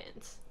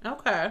basement.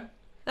 Okay.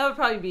 That would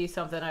probably be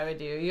something I would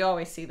do. You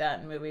always see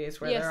that in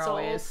movies where they're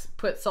always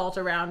put salt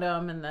around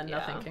them and then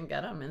nothing can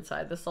get them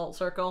inside the salt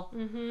circle.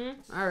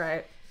 Mm-hmm. All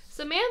right.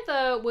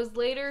 Samantha was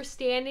later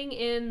standing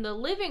in the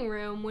living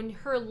room when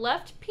her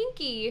left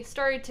pinky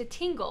started to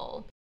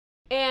tingle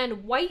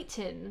and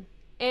whiten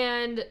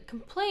and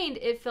complained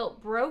it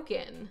felt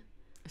broken.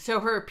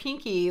 So her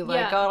pinky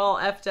got all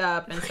effed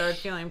up and started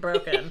feeling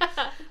broken.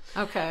 Yeah.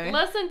 Okay.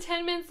 Less than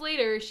 10 minutes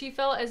later, she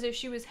felt as if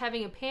she was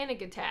having a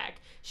panic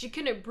attack. She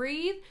couldn't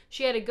breathe.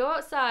 She had to go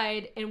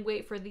outside and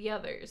wait for the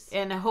others.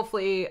 And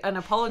hopefully an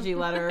apology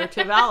letter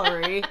to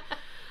Valerie.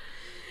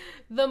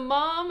 The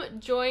mom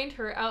joined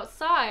her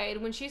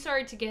outside when she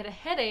started to get a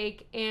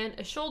headache and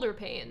a shoulder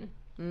pain.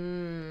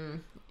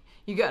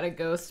 You got a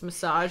ghost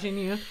massaging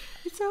you.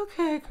 It's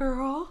okay,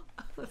 girl.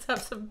 Let's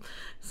have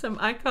some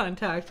eye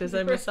contact as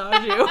I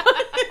massage you.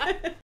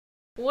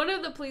 One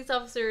of the police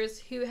officers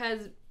who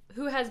has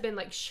been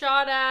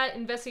shot at,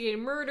 investigated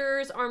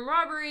murders, armed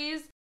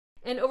robberies,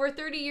 and over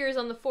 30 years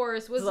on the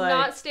force was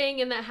not staying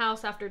in that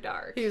house after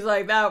dark. He's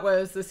like, that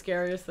was the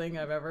scariest thing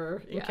I've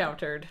ever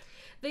encountered.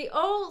 They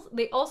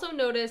also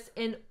noticed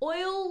an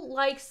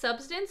oil-like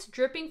substance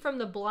dripping from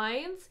the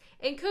blinds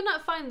and could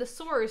not find the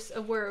source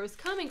of where it was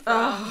coming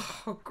from.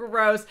 Oh,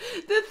 gross.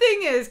 The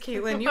thing is,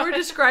 Caitlin, you were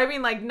describing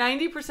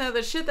 90% of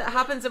the shit that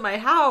happens in my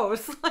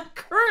house,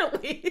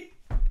 currently.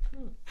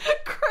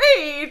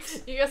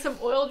 Great. You got some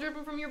oil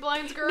dripping from your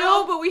blinds, girl?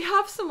 No, but we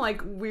have some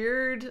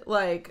weird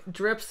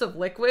drips of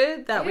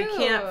liquid that we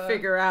can't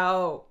figure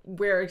out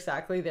where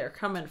exactly they're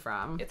coming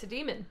from. It's a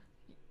demon.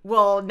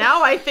 Well,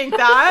 now I think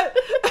that.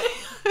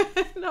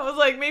 And I was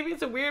like, maybe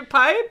it's a weird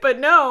pipe, but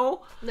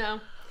no. No.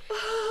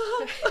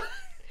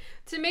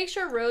 To make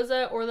sure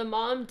Rosa or the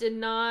mom did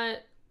not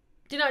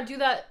do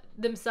that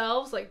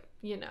themselves,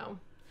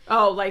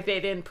 Oh, they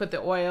didn't put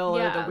the oil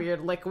or the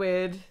weird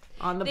liquid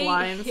on the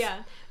blinds?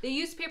 Yeah. They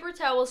used paper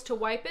towels to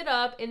wipe it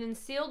up and then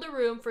sealed the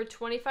room for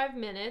 25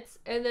 minutes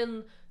and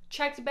then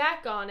checked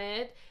back on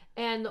it,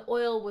 and the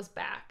oil was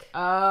back.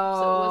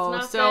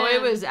 Oh, So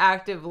it was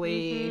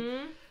actively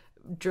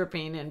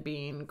dripping and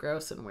being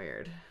gross and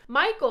weird.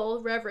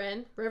 Michael,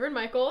 Reverend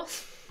Michael,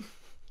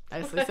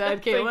 Nicely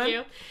said, Caitlin. thank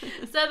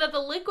you, said that the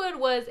liquid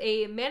was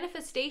a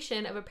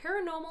manifestation of a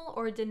paranormal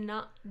or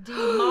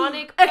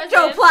demonic presence.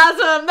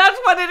 Ectoplasm! That's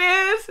what it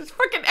is! It's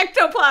freaking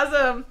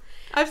ectoplasm!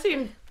 I've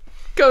seen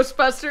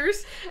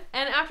Ghostbusters.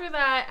 And after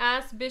that,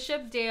 asked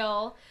Bishop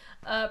Dale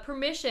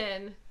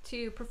permission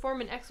to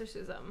perform an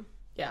exorcism.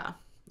 Yeah.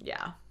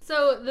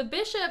 So the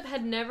bishop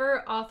had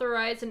never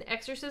authorized an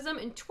exorcism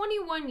in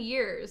 21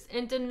 years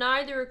and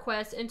denied the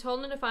request and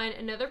told him to find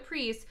another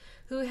priest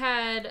who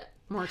had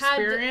more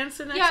experience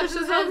in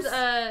exorcisms?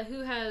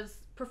 Who has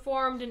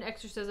performed an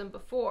exorcism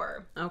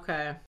before.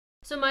 Okay.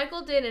 So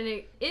Michael did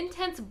an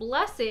intense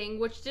blessing,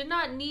 which did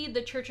not need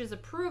the church's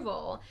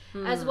approval,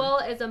 as well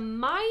as a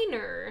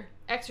minor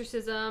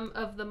exorcism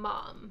of the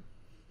mom.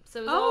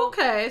 So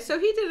okay. So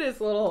he did his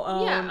little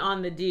own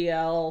on the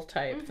DL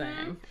type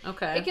thing.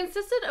 Okay. It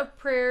consisted of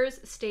prayers,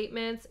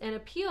 statements, and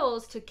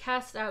appeals to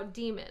cast out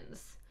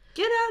demons.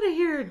 Get out of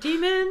here,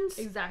 demons!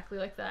 Exactly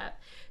like that.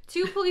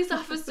 2 police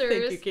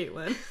officers. Thank you,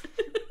 Caitlin.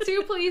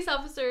 2 police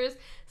officers,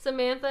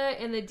 Samantha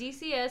and the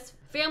DCS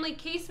family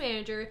case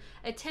manager,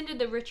 attended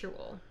the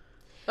ritual.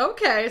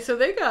 Okay, so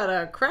they got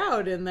a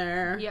crowd in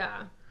there.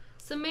 Yeah.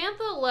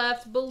 Samantha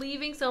left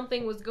believing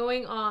something was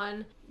going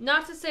on.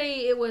 Not to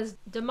say it was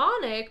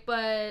demonic,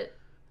 but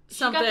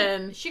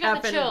something she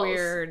got the chills.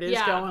 Weird is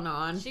going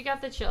on. She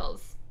got the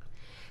chills.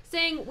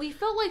 Saying, we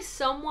felt like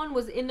someone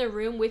was in the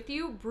room with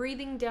you,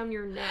 breathing down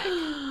your neck.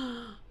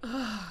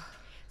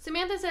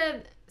 Samantha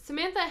said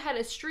Samantha had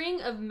a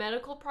string of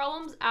medical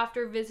problems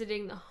after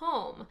visiting the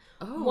home.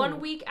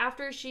 1 week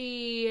after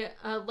she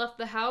left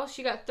the house,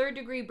 she got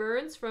 3rd-degree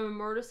burns from a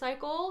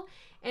motorcycle.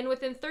 And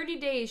within 30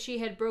 days, she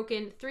had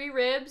broken 3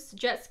 ribs,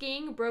 jet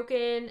skiing,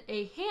 broken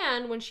a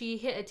hand when she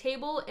hit a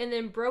table, and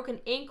then broke an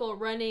ankle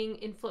running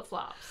in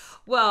flip-flops.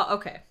 Well,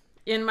 okay.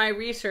 In my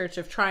research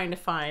of trying to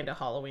find a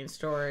Halloween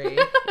story,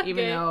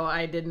 even though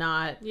I did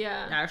not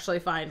actually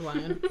find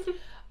one,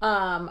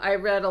 I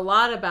read a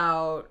lot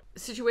about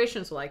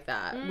situations like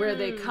that where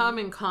they come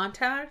in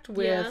contact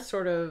with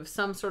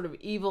some sort of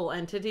evil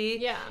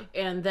entity,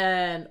 and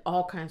then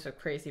all kinds of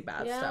crazy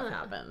bad stuff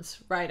happens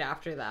right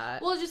after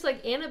that. Well, just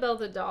like Annabelle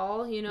the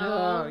doll, you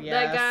know,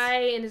 that guy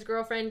and his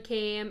girlfriend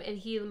came and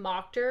he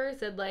mocked her,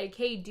 said like,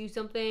 hey, do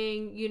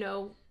something, you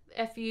know,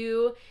 F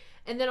you.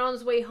 And then on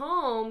his way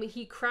home,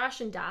 he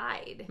crashed and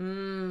died.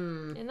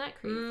 Isn't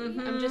that crazy?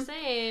 I'm just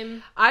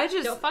saying.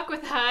 Don't fuck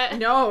with that.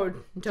 No,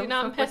 don't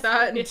fuck with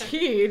that,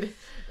 indeed.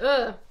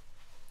 Ugh.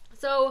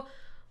 So,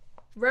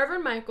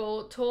 Reverend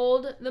Michael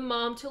told the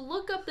mom to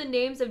look up the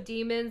names of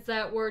demons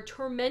that were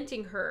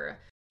tormenting her.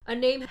 A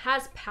name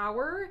has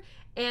power,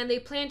 and they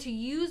plan to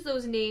use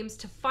those names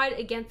to fight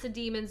against the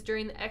demons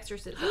during the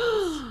exorcisms.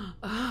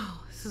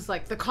 Oh, this is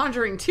like The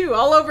Conjuring 2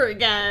 all over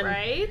again.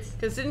 Right?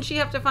 Because didn't she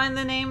have to find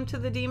the name to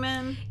the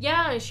demon?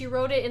 Yeah, she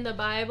wrote it in the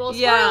Bible.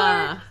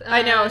 Yeah.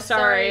 I know,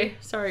 sorry.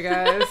 Sorry,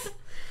 guys.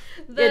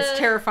 It's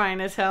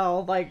terrifying as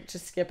hell. Like,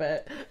 just skip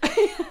it.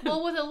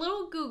 Well, with a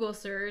little Google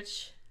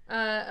search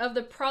of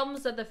the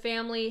problems that the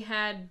family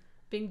had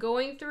been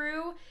going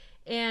through,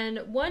 and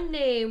one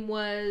name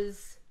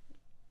was...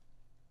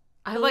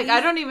 I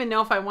don't even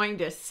know if I want you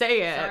to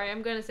say it. Sorry,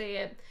 I'm going to say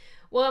it.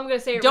 Well, I'm going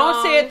to say it Don't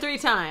wrong. say it 3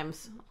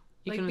 times.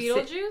 You like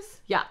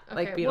Beetlejuice? Yeah, okay.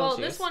 like Beetlejuice. Well,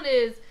 this one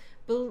is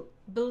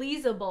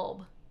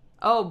Beelzebub.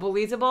 Oh,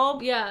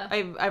 Beelzebub? Yeah.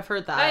 I've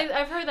heard that.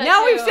 I've heard that now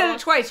too. We've said it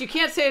twice. You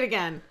can't say it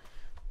again.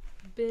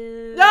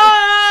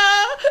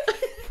 Ah!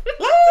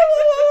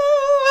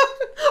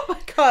 Oh my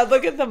god,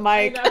 look at the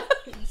mic.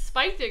 You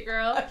spiked it,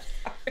 girl. I'm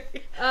sorry.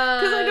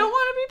 Because I don't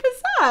want to be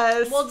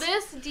possessed. Well,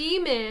 this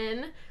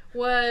demon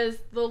was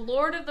the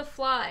Lord of the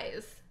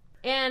Flies.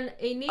 And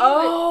a name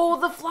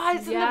the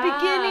flies in the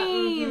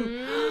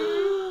beginning.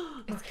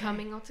 It's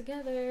coming all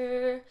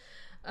together.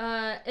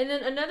 And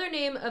then another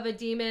name of a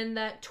demon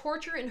that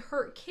torture and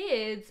hurt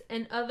kids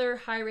and other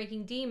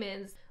high-ranking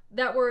demons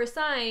that were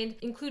assigned,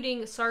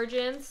 including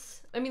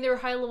sergeants. I mean, they were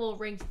high-level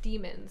ranked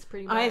demons,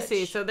 pretty much. I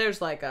see. So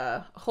there's like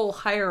a whole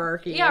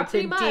hierarchy to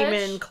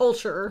demon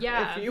culture,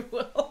 if you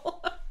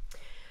will.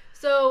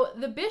 So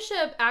the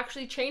bishop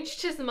actually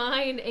changed his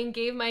mind and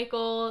gave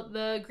Michael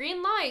the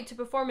green light to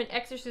perform an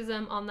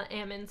exorcism on the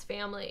Ammons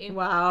family.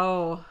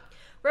 Wow.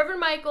 Reverend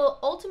Michael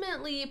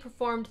ultimately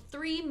performed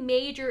 3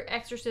 major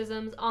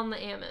exorcisms on the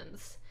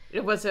Ammons.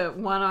 Was it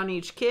one on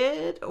each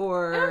kid,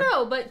 or? I don't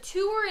know, but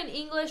 2 were in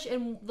English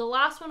and the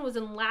last one was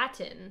in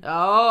Latin.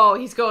 Oh,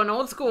 he's going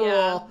old school.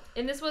 Yeah.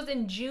 And this was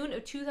in June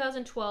of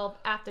 2012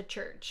 at the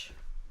church.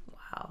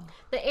 Wow.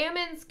 The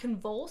Ammons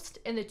convulsed,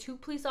 and the 2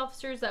 police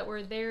officers that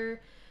were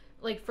there,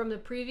 like from the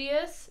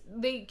previous,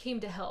 they came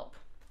to help.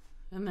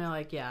 And they're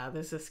like, yeah,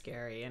 this is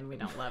scary and we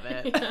don't love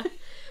it. Yeah.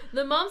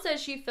 The mom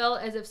says she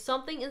felt as if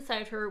something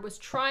inside her was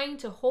trying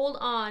to hold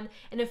on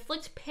and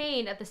inflict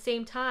pain at the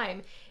same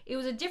time. It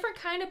was a different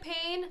kind of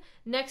pain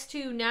next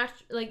to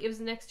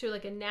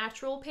a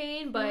natural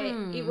pain, but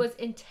it was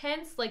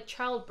intense like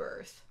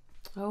childbirth.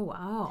 Oh,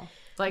 wow.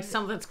 Like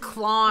something's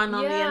clawing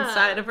on the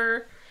inside of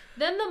her.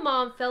 Then the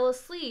mom fell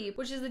asleep,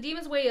 which is the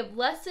demon's way of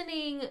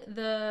lessening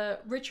the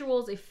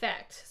ritual's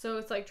effect. So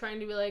it's like trying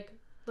to be like,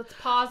 let's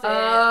pause it.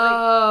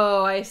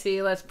 Oh, I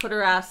see. Let's put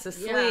her ass to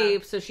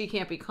sleep so she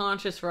can't be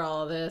conscious for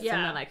all of this.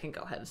 And then I can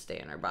go ahead and stay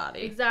in her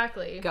body.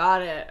 Exactly.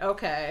 Got it.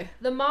 Okay.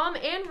 The mom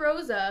and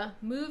Rosa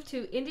moved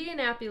to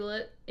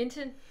Indianapolis.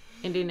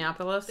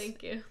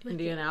 Thank you.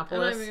 Indianapolis. I'm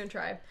not even going to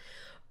try.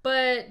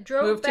 But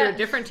moved to a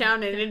different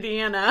town in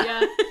Indiana.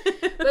 Yeah.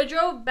 But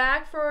drove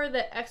back for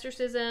the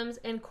exorcisms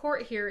and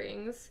court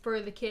hearings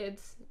for the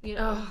kids. You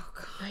know. Oh,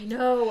 God. I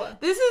know.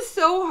 This is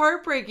so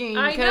heartbreaking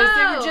because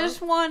they just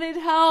wanted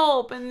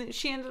help and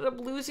she ended up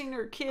losing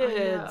her kids.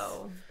 I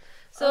know.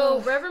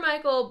 So Reverend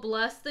Michael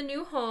blessed the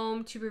new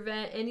home to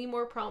prevent any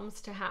more problems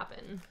to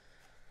happen.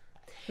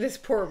 This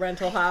poor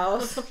rental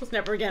house is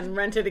never getting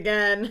rented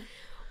again.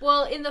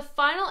 Well, in the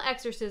final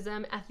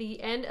exorcism at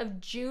the end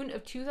of June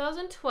of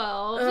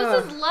 2012,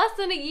 this is less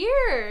than a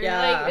year.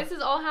 Yeah. Like, this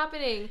is all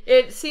happening.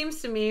 It seems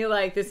to me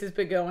like this has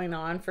been going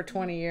on for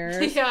 20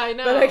 years. Yeah, I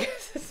know. But I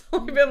guess it's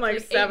only been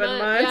like 7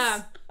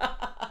 months.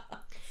 Yeah.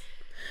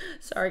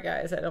 Sorry,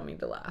 guys. I don't mean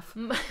to laugh.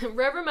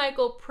 Reverend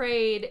Michael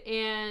prayed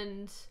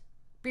and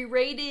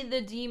berated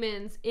the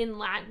demons in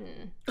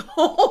Latin.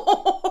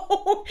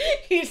 Oh,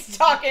 he's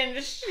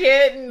talking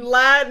shit in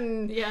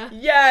Latin. Yeah.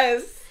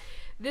 Yes.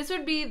 This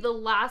would be the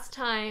last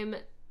time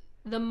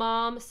the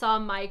mom saw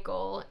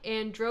Michael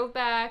and drove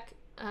back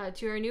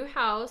to her new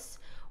house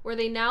where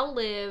they now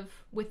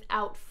live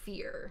without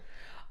fear.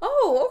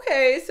 Oh,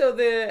 okay. So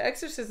the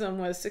exorcism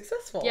was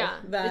successful. Yeah.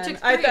 Then. It took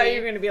 3. I thought you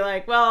were going to be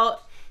like,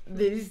 well,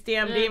 these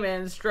damn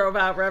demons drove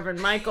out Reverend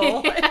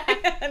Michael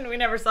and we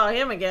never saw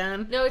him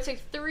again. No, it took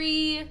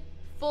 3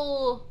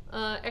 full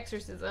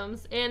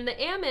exorcisms, and the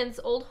Ammons'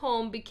 old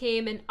home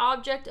became an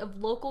object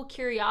of local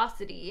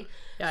curiosity.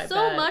 Yeah,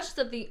 so much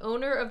that the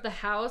owner of the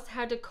house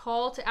had to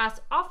call to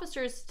ask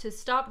officers to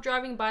stop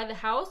driving by the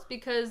house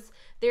because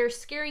they're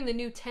scaring the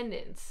new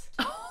tenants.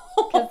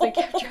 Because they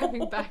kept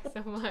driving back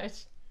so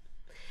much.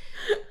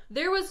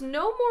 There was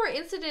no more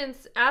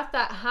incidents at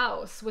that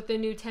house with the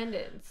new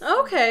tenants.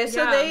 Okay,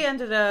 so they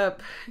ended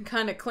up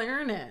kind of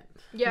clearing it.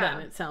 Yeah.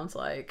 Then it sounds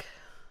like.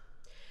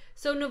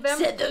 So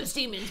November... Send those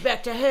demons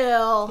back to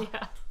hell.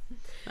 Yeah.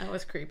 That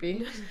was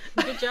creepy.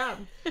 Good job.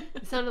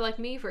 It sounded like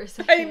me for a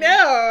second. I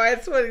know.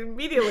 That's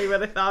immediately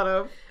what I thought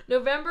of.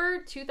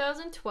 November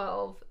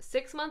 2012,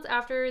 6 months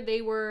after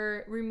they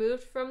were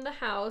removed from the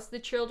house, the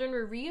children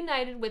were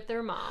reunited with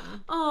their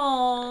mom.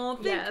 Oh,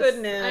 thank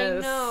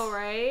goodness. I know,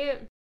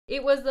 right?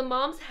 It was the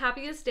mom's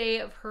happiest day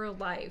of her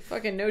life.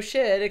 Fucking no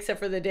shit, except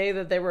for the day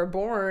that they were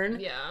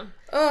born. Yeah.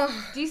 Ugh.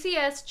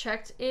 DCS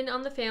checked in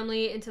on the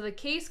family until the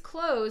case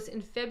closed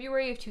in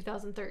February of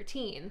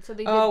 2013. So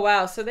they did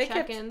wow. So they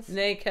check-ins.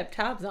 kept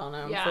tabs on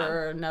them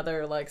for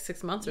another like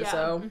 6 months or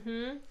so.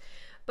 Mm-hmm.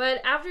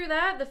 But after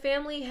that, the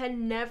family had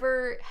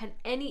never had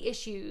any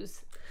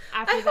issues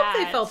after that. I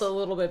hope they felt a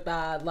little bit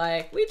bad.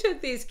 Like, we took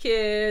these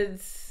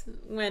kids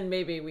when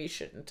maybe we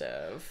shouldn't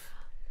have.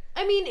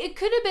 I mean, it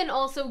could have been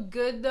also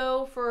good,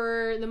 though,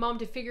 for the mom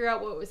to figure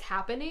out what was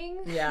happening.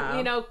 Yeah.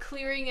 You know,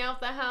 clearing out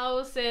the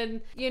house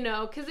and, you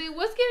know, because it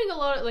was getting a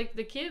lot of, like,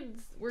 the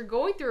kids were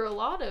going through a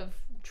lot of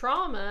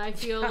trauma, I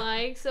feel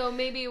like. So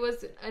maybe it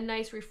was a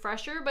nice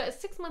refresher, but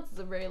 6 months is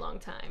a very long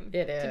time.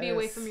 It is. To be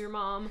away from your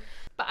mom.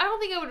 But I don't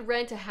think I would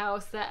rent a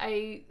house that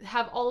I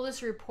have all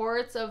this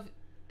reports of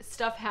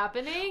stuff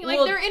happening. Like,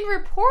 they're in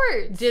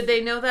reports. Did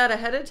they know that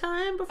ahead of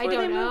time before they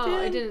moved in? I don't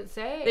know. It didn't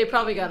say. They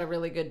probably got a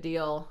really good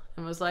deal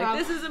and was like,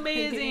 this is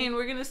amazing.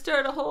 We're going to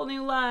start a whole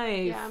new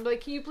life. Yeah, I'm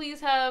like, can you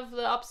please have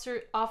the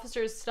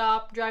officers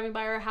stop driving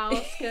by our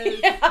house?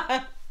 Because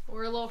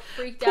we're a little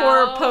freaked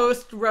out. Poor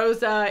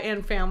post-Rosa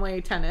and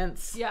family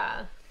tenants.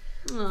 Yeah.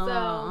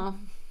 Aww.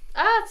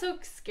 So, it's so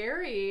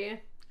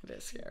scary. It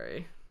is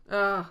scary.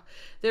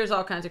 There's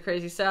all kinds of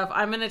crazy stuff.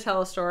 I'm going to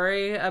tell a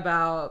story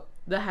about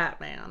the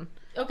Hat Man.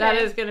 Okay. That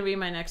is going to be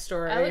my next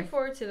story. I look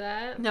forward to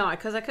that. No,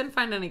 because I couldn't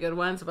find any good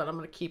ones, but I'm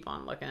going to keep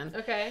on looking.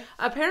 Okay.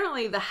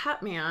 Apparently, the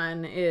Hat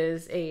Man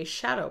is a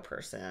shadow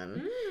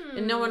person.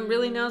 And no one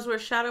really knows where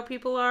shadow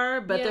people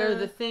are, but they're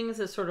the things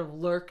that sort of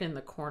lurk in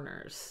the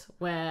corners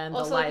when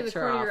also, the lights like the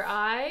are corner off. of your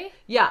eye?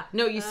 Yeah.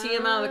 No, you see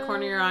them out of the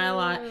corner of your eye a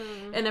lot.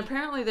 And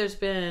apparently there's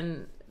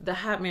been, the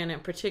Hat Man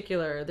in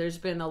particular, there's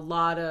been a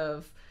lot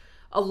of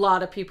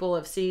people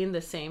have seen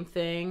the same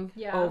thing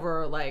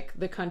over like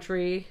the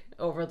country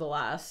over the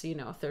last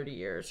 30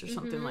 years or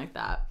something like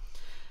that.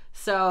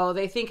 So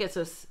they think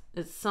it's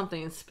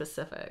something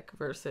specific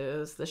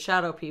versus the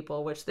shadow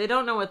people, which they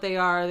don't know what they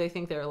are. They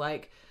think they're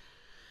like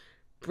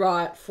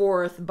brought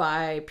forth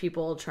by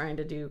people trying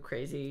to do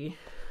crazy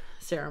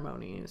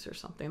ceremonies or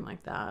something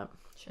like that.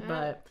 Sure.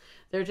 But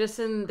they're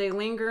they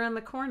linger in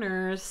the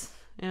corners,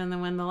 and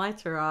then when the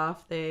lights are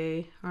off,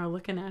 they are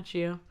looking at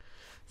you.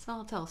 So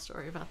I'll tell a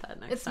story about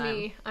that next time. It's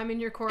me. I'm in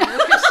your corner.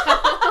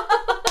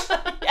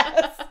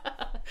 Yes.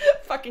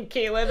 Fucking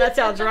Caitlin, that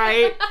sounds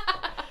right.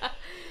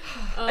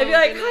 Oh, I'd be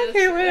like, hi,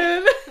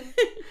 Caitlin.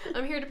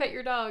 I'm here to pet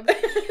your dog.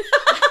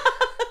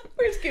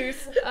 Where's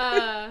goose.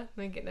 My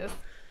goodness.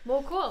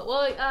 Well, cool.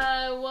 Well,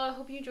 I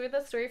hope you enjoyed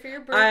that story for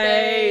your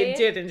birthday. I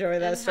did enjoy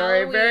that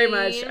story very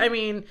much. I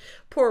mean,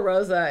 poor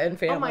Rosa and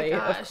family, oh my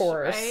gosh, of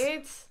course. Right?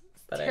 It's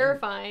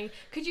terrifying.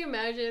 Could you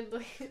imagine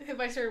if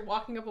I started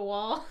walking up a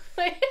wall?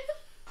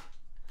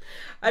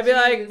 I'd be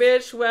like,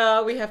 bitch,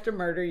 well, we have to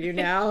murder you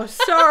now.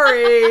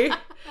 Sorry.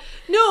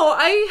 No,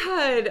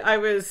 I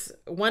was,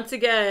 once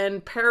again,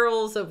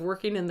 perils of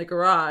working in the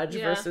garage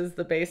versus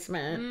the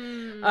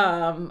basement.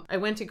 I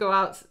went to go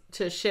out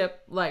to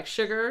ship, like,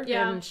 sugar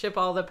and ship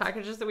all the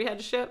packages that we had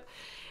to ship.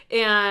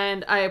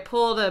 And I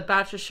pulled a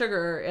batch of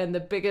sugar, and the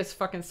biggest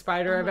fucking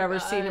spider I've ever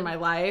seen in my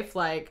life,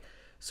 like,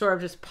 sort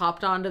of just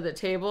popped onto the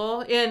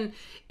table. And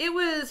it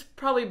was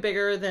probably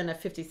bigger than a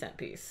 50-cent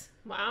piece.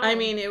 Wow. I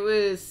mean, it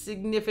was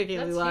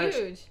significantly large. That's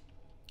huge.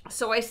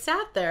 So I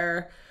sat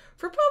there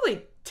for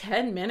probably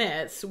 10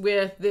 minutes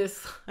with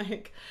this,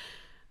 like,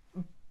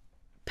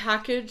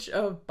 package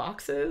of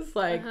boxes,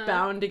 like,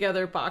 bound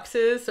together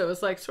boxes. So it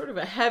was, like, sort of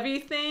a heavy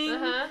thing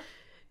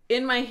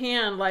in my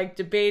hand, like,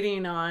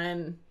 debating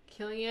on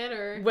killing it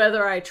or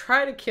whether I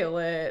try to kill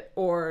it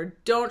or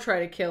don't try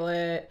to kill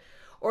it.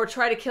 Or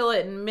try to kill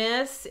it and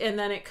miss, and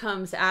then it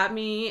comes at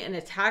me and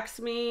attacks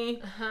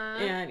me.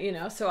 And, you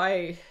know, so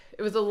it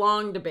was a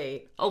long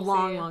debate. A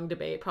long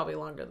debate. Probably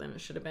longer than it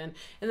should have been.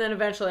 And then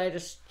eventually I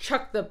just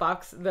chucked the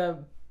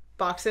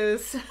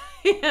boxes,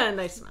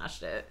 and I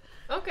smashed it.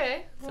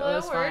 Okay. So it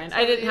was fine.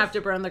 I didn't have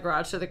to burn the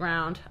garage to the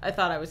ground. I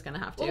thought I was going to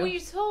have to. Well, when you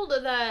told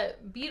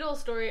that beetle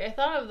story, I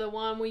thought of the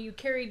one where you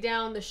carried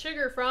down the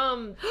sugar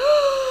from...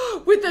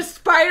 With the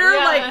spider,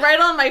 like, right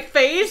on my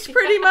face,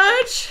 pretty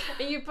much.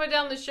 And you put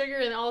down the sugar,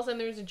 and all of a sudden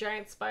there was a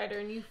giant spider,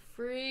 and you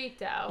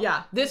freaked out.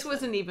 Yeah, this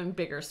was an even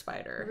bigger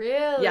spider.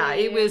 Really? Yeah,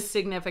 it was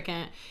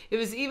significant. It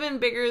was even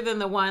bigger than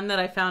the one that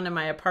I found in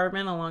my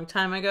apartment a long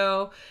time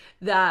ago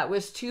that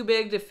was too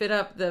big to fit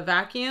up the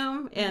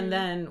vacuum, and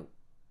then...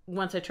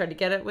 Once I tried to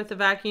get it with the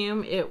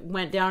vacuum, it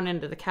went down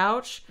into the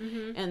couch,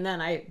 and then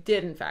I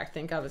did, in fact,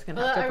 think I was going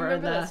to have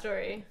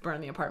to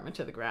burn the apartment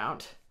to the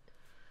ground.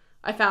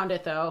 I found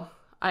it, though.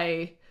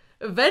 I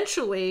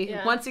eventually,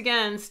 once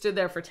again, stood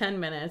there for 10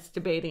 minutes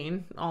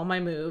debating all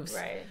my moves,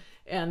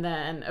 and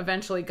then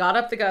eventually got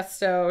up the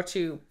gusto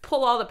to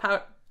pull all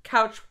the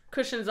couch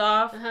cushions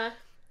off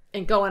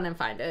and go in and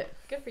find it.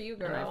 Good for you,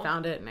 girl. And I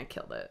found it, and I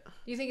killed it.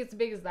 Do you think it's as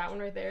big as that one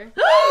right there?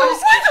 I'm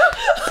just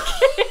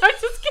kidding. I'm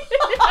just kidding.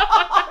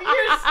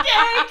 You're a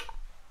skank.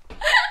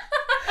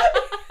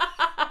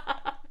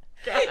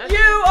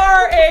 You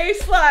are a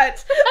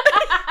slut.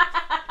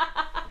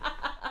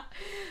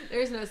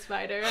 There's no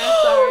spider.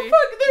 I'm sorry.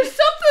 Fuck, there's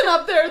something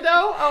up there,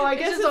 though. Oh, I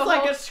guess it's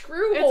like a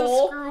screw hole. It's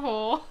a screw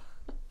hole.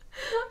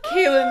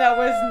 Kaylin, that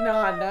was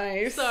not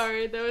nice.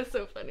 Sorry, that was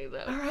so funny,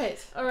 though. All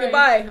right.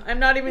 Goodbye. I'm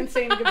not even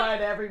saying goodbye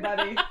to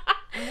everybody.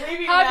 I'm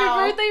leaving Happy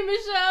now. birthday,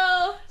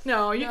 Michelle.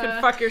 No, you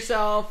can fuck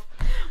yourself.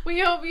 We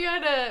hope you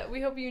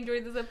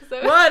enjoyed this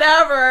episode.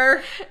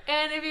 Whatever.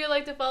 And if you'd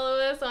like to follow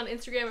us on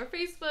Instagram or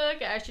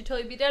Facebook, I should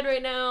totally be dead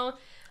right now.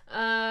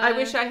 I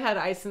wish I had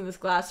ice in this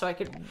glass so I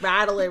could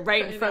rattle it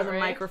right in front of the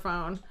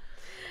microphone.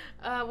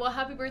 Well,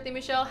 happy birthday,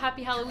 Michelle.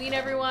 Happy Halloween,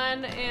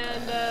 everyone.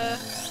 And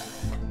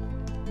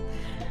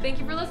thank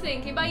you for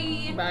listening. Okay,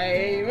 bye.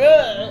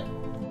 Bye.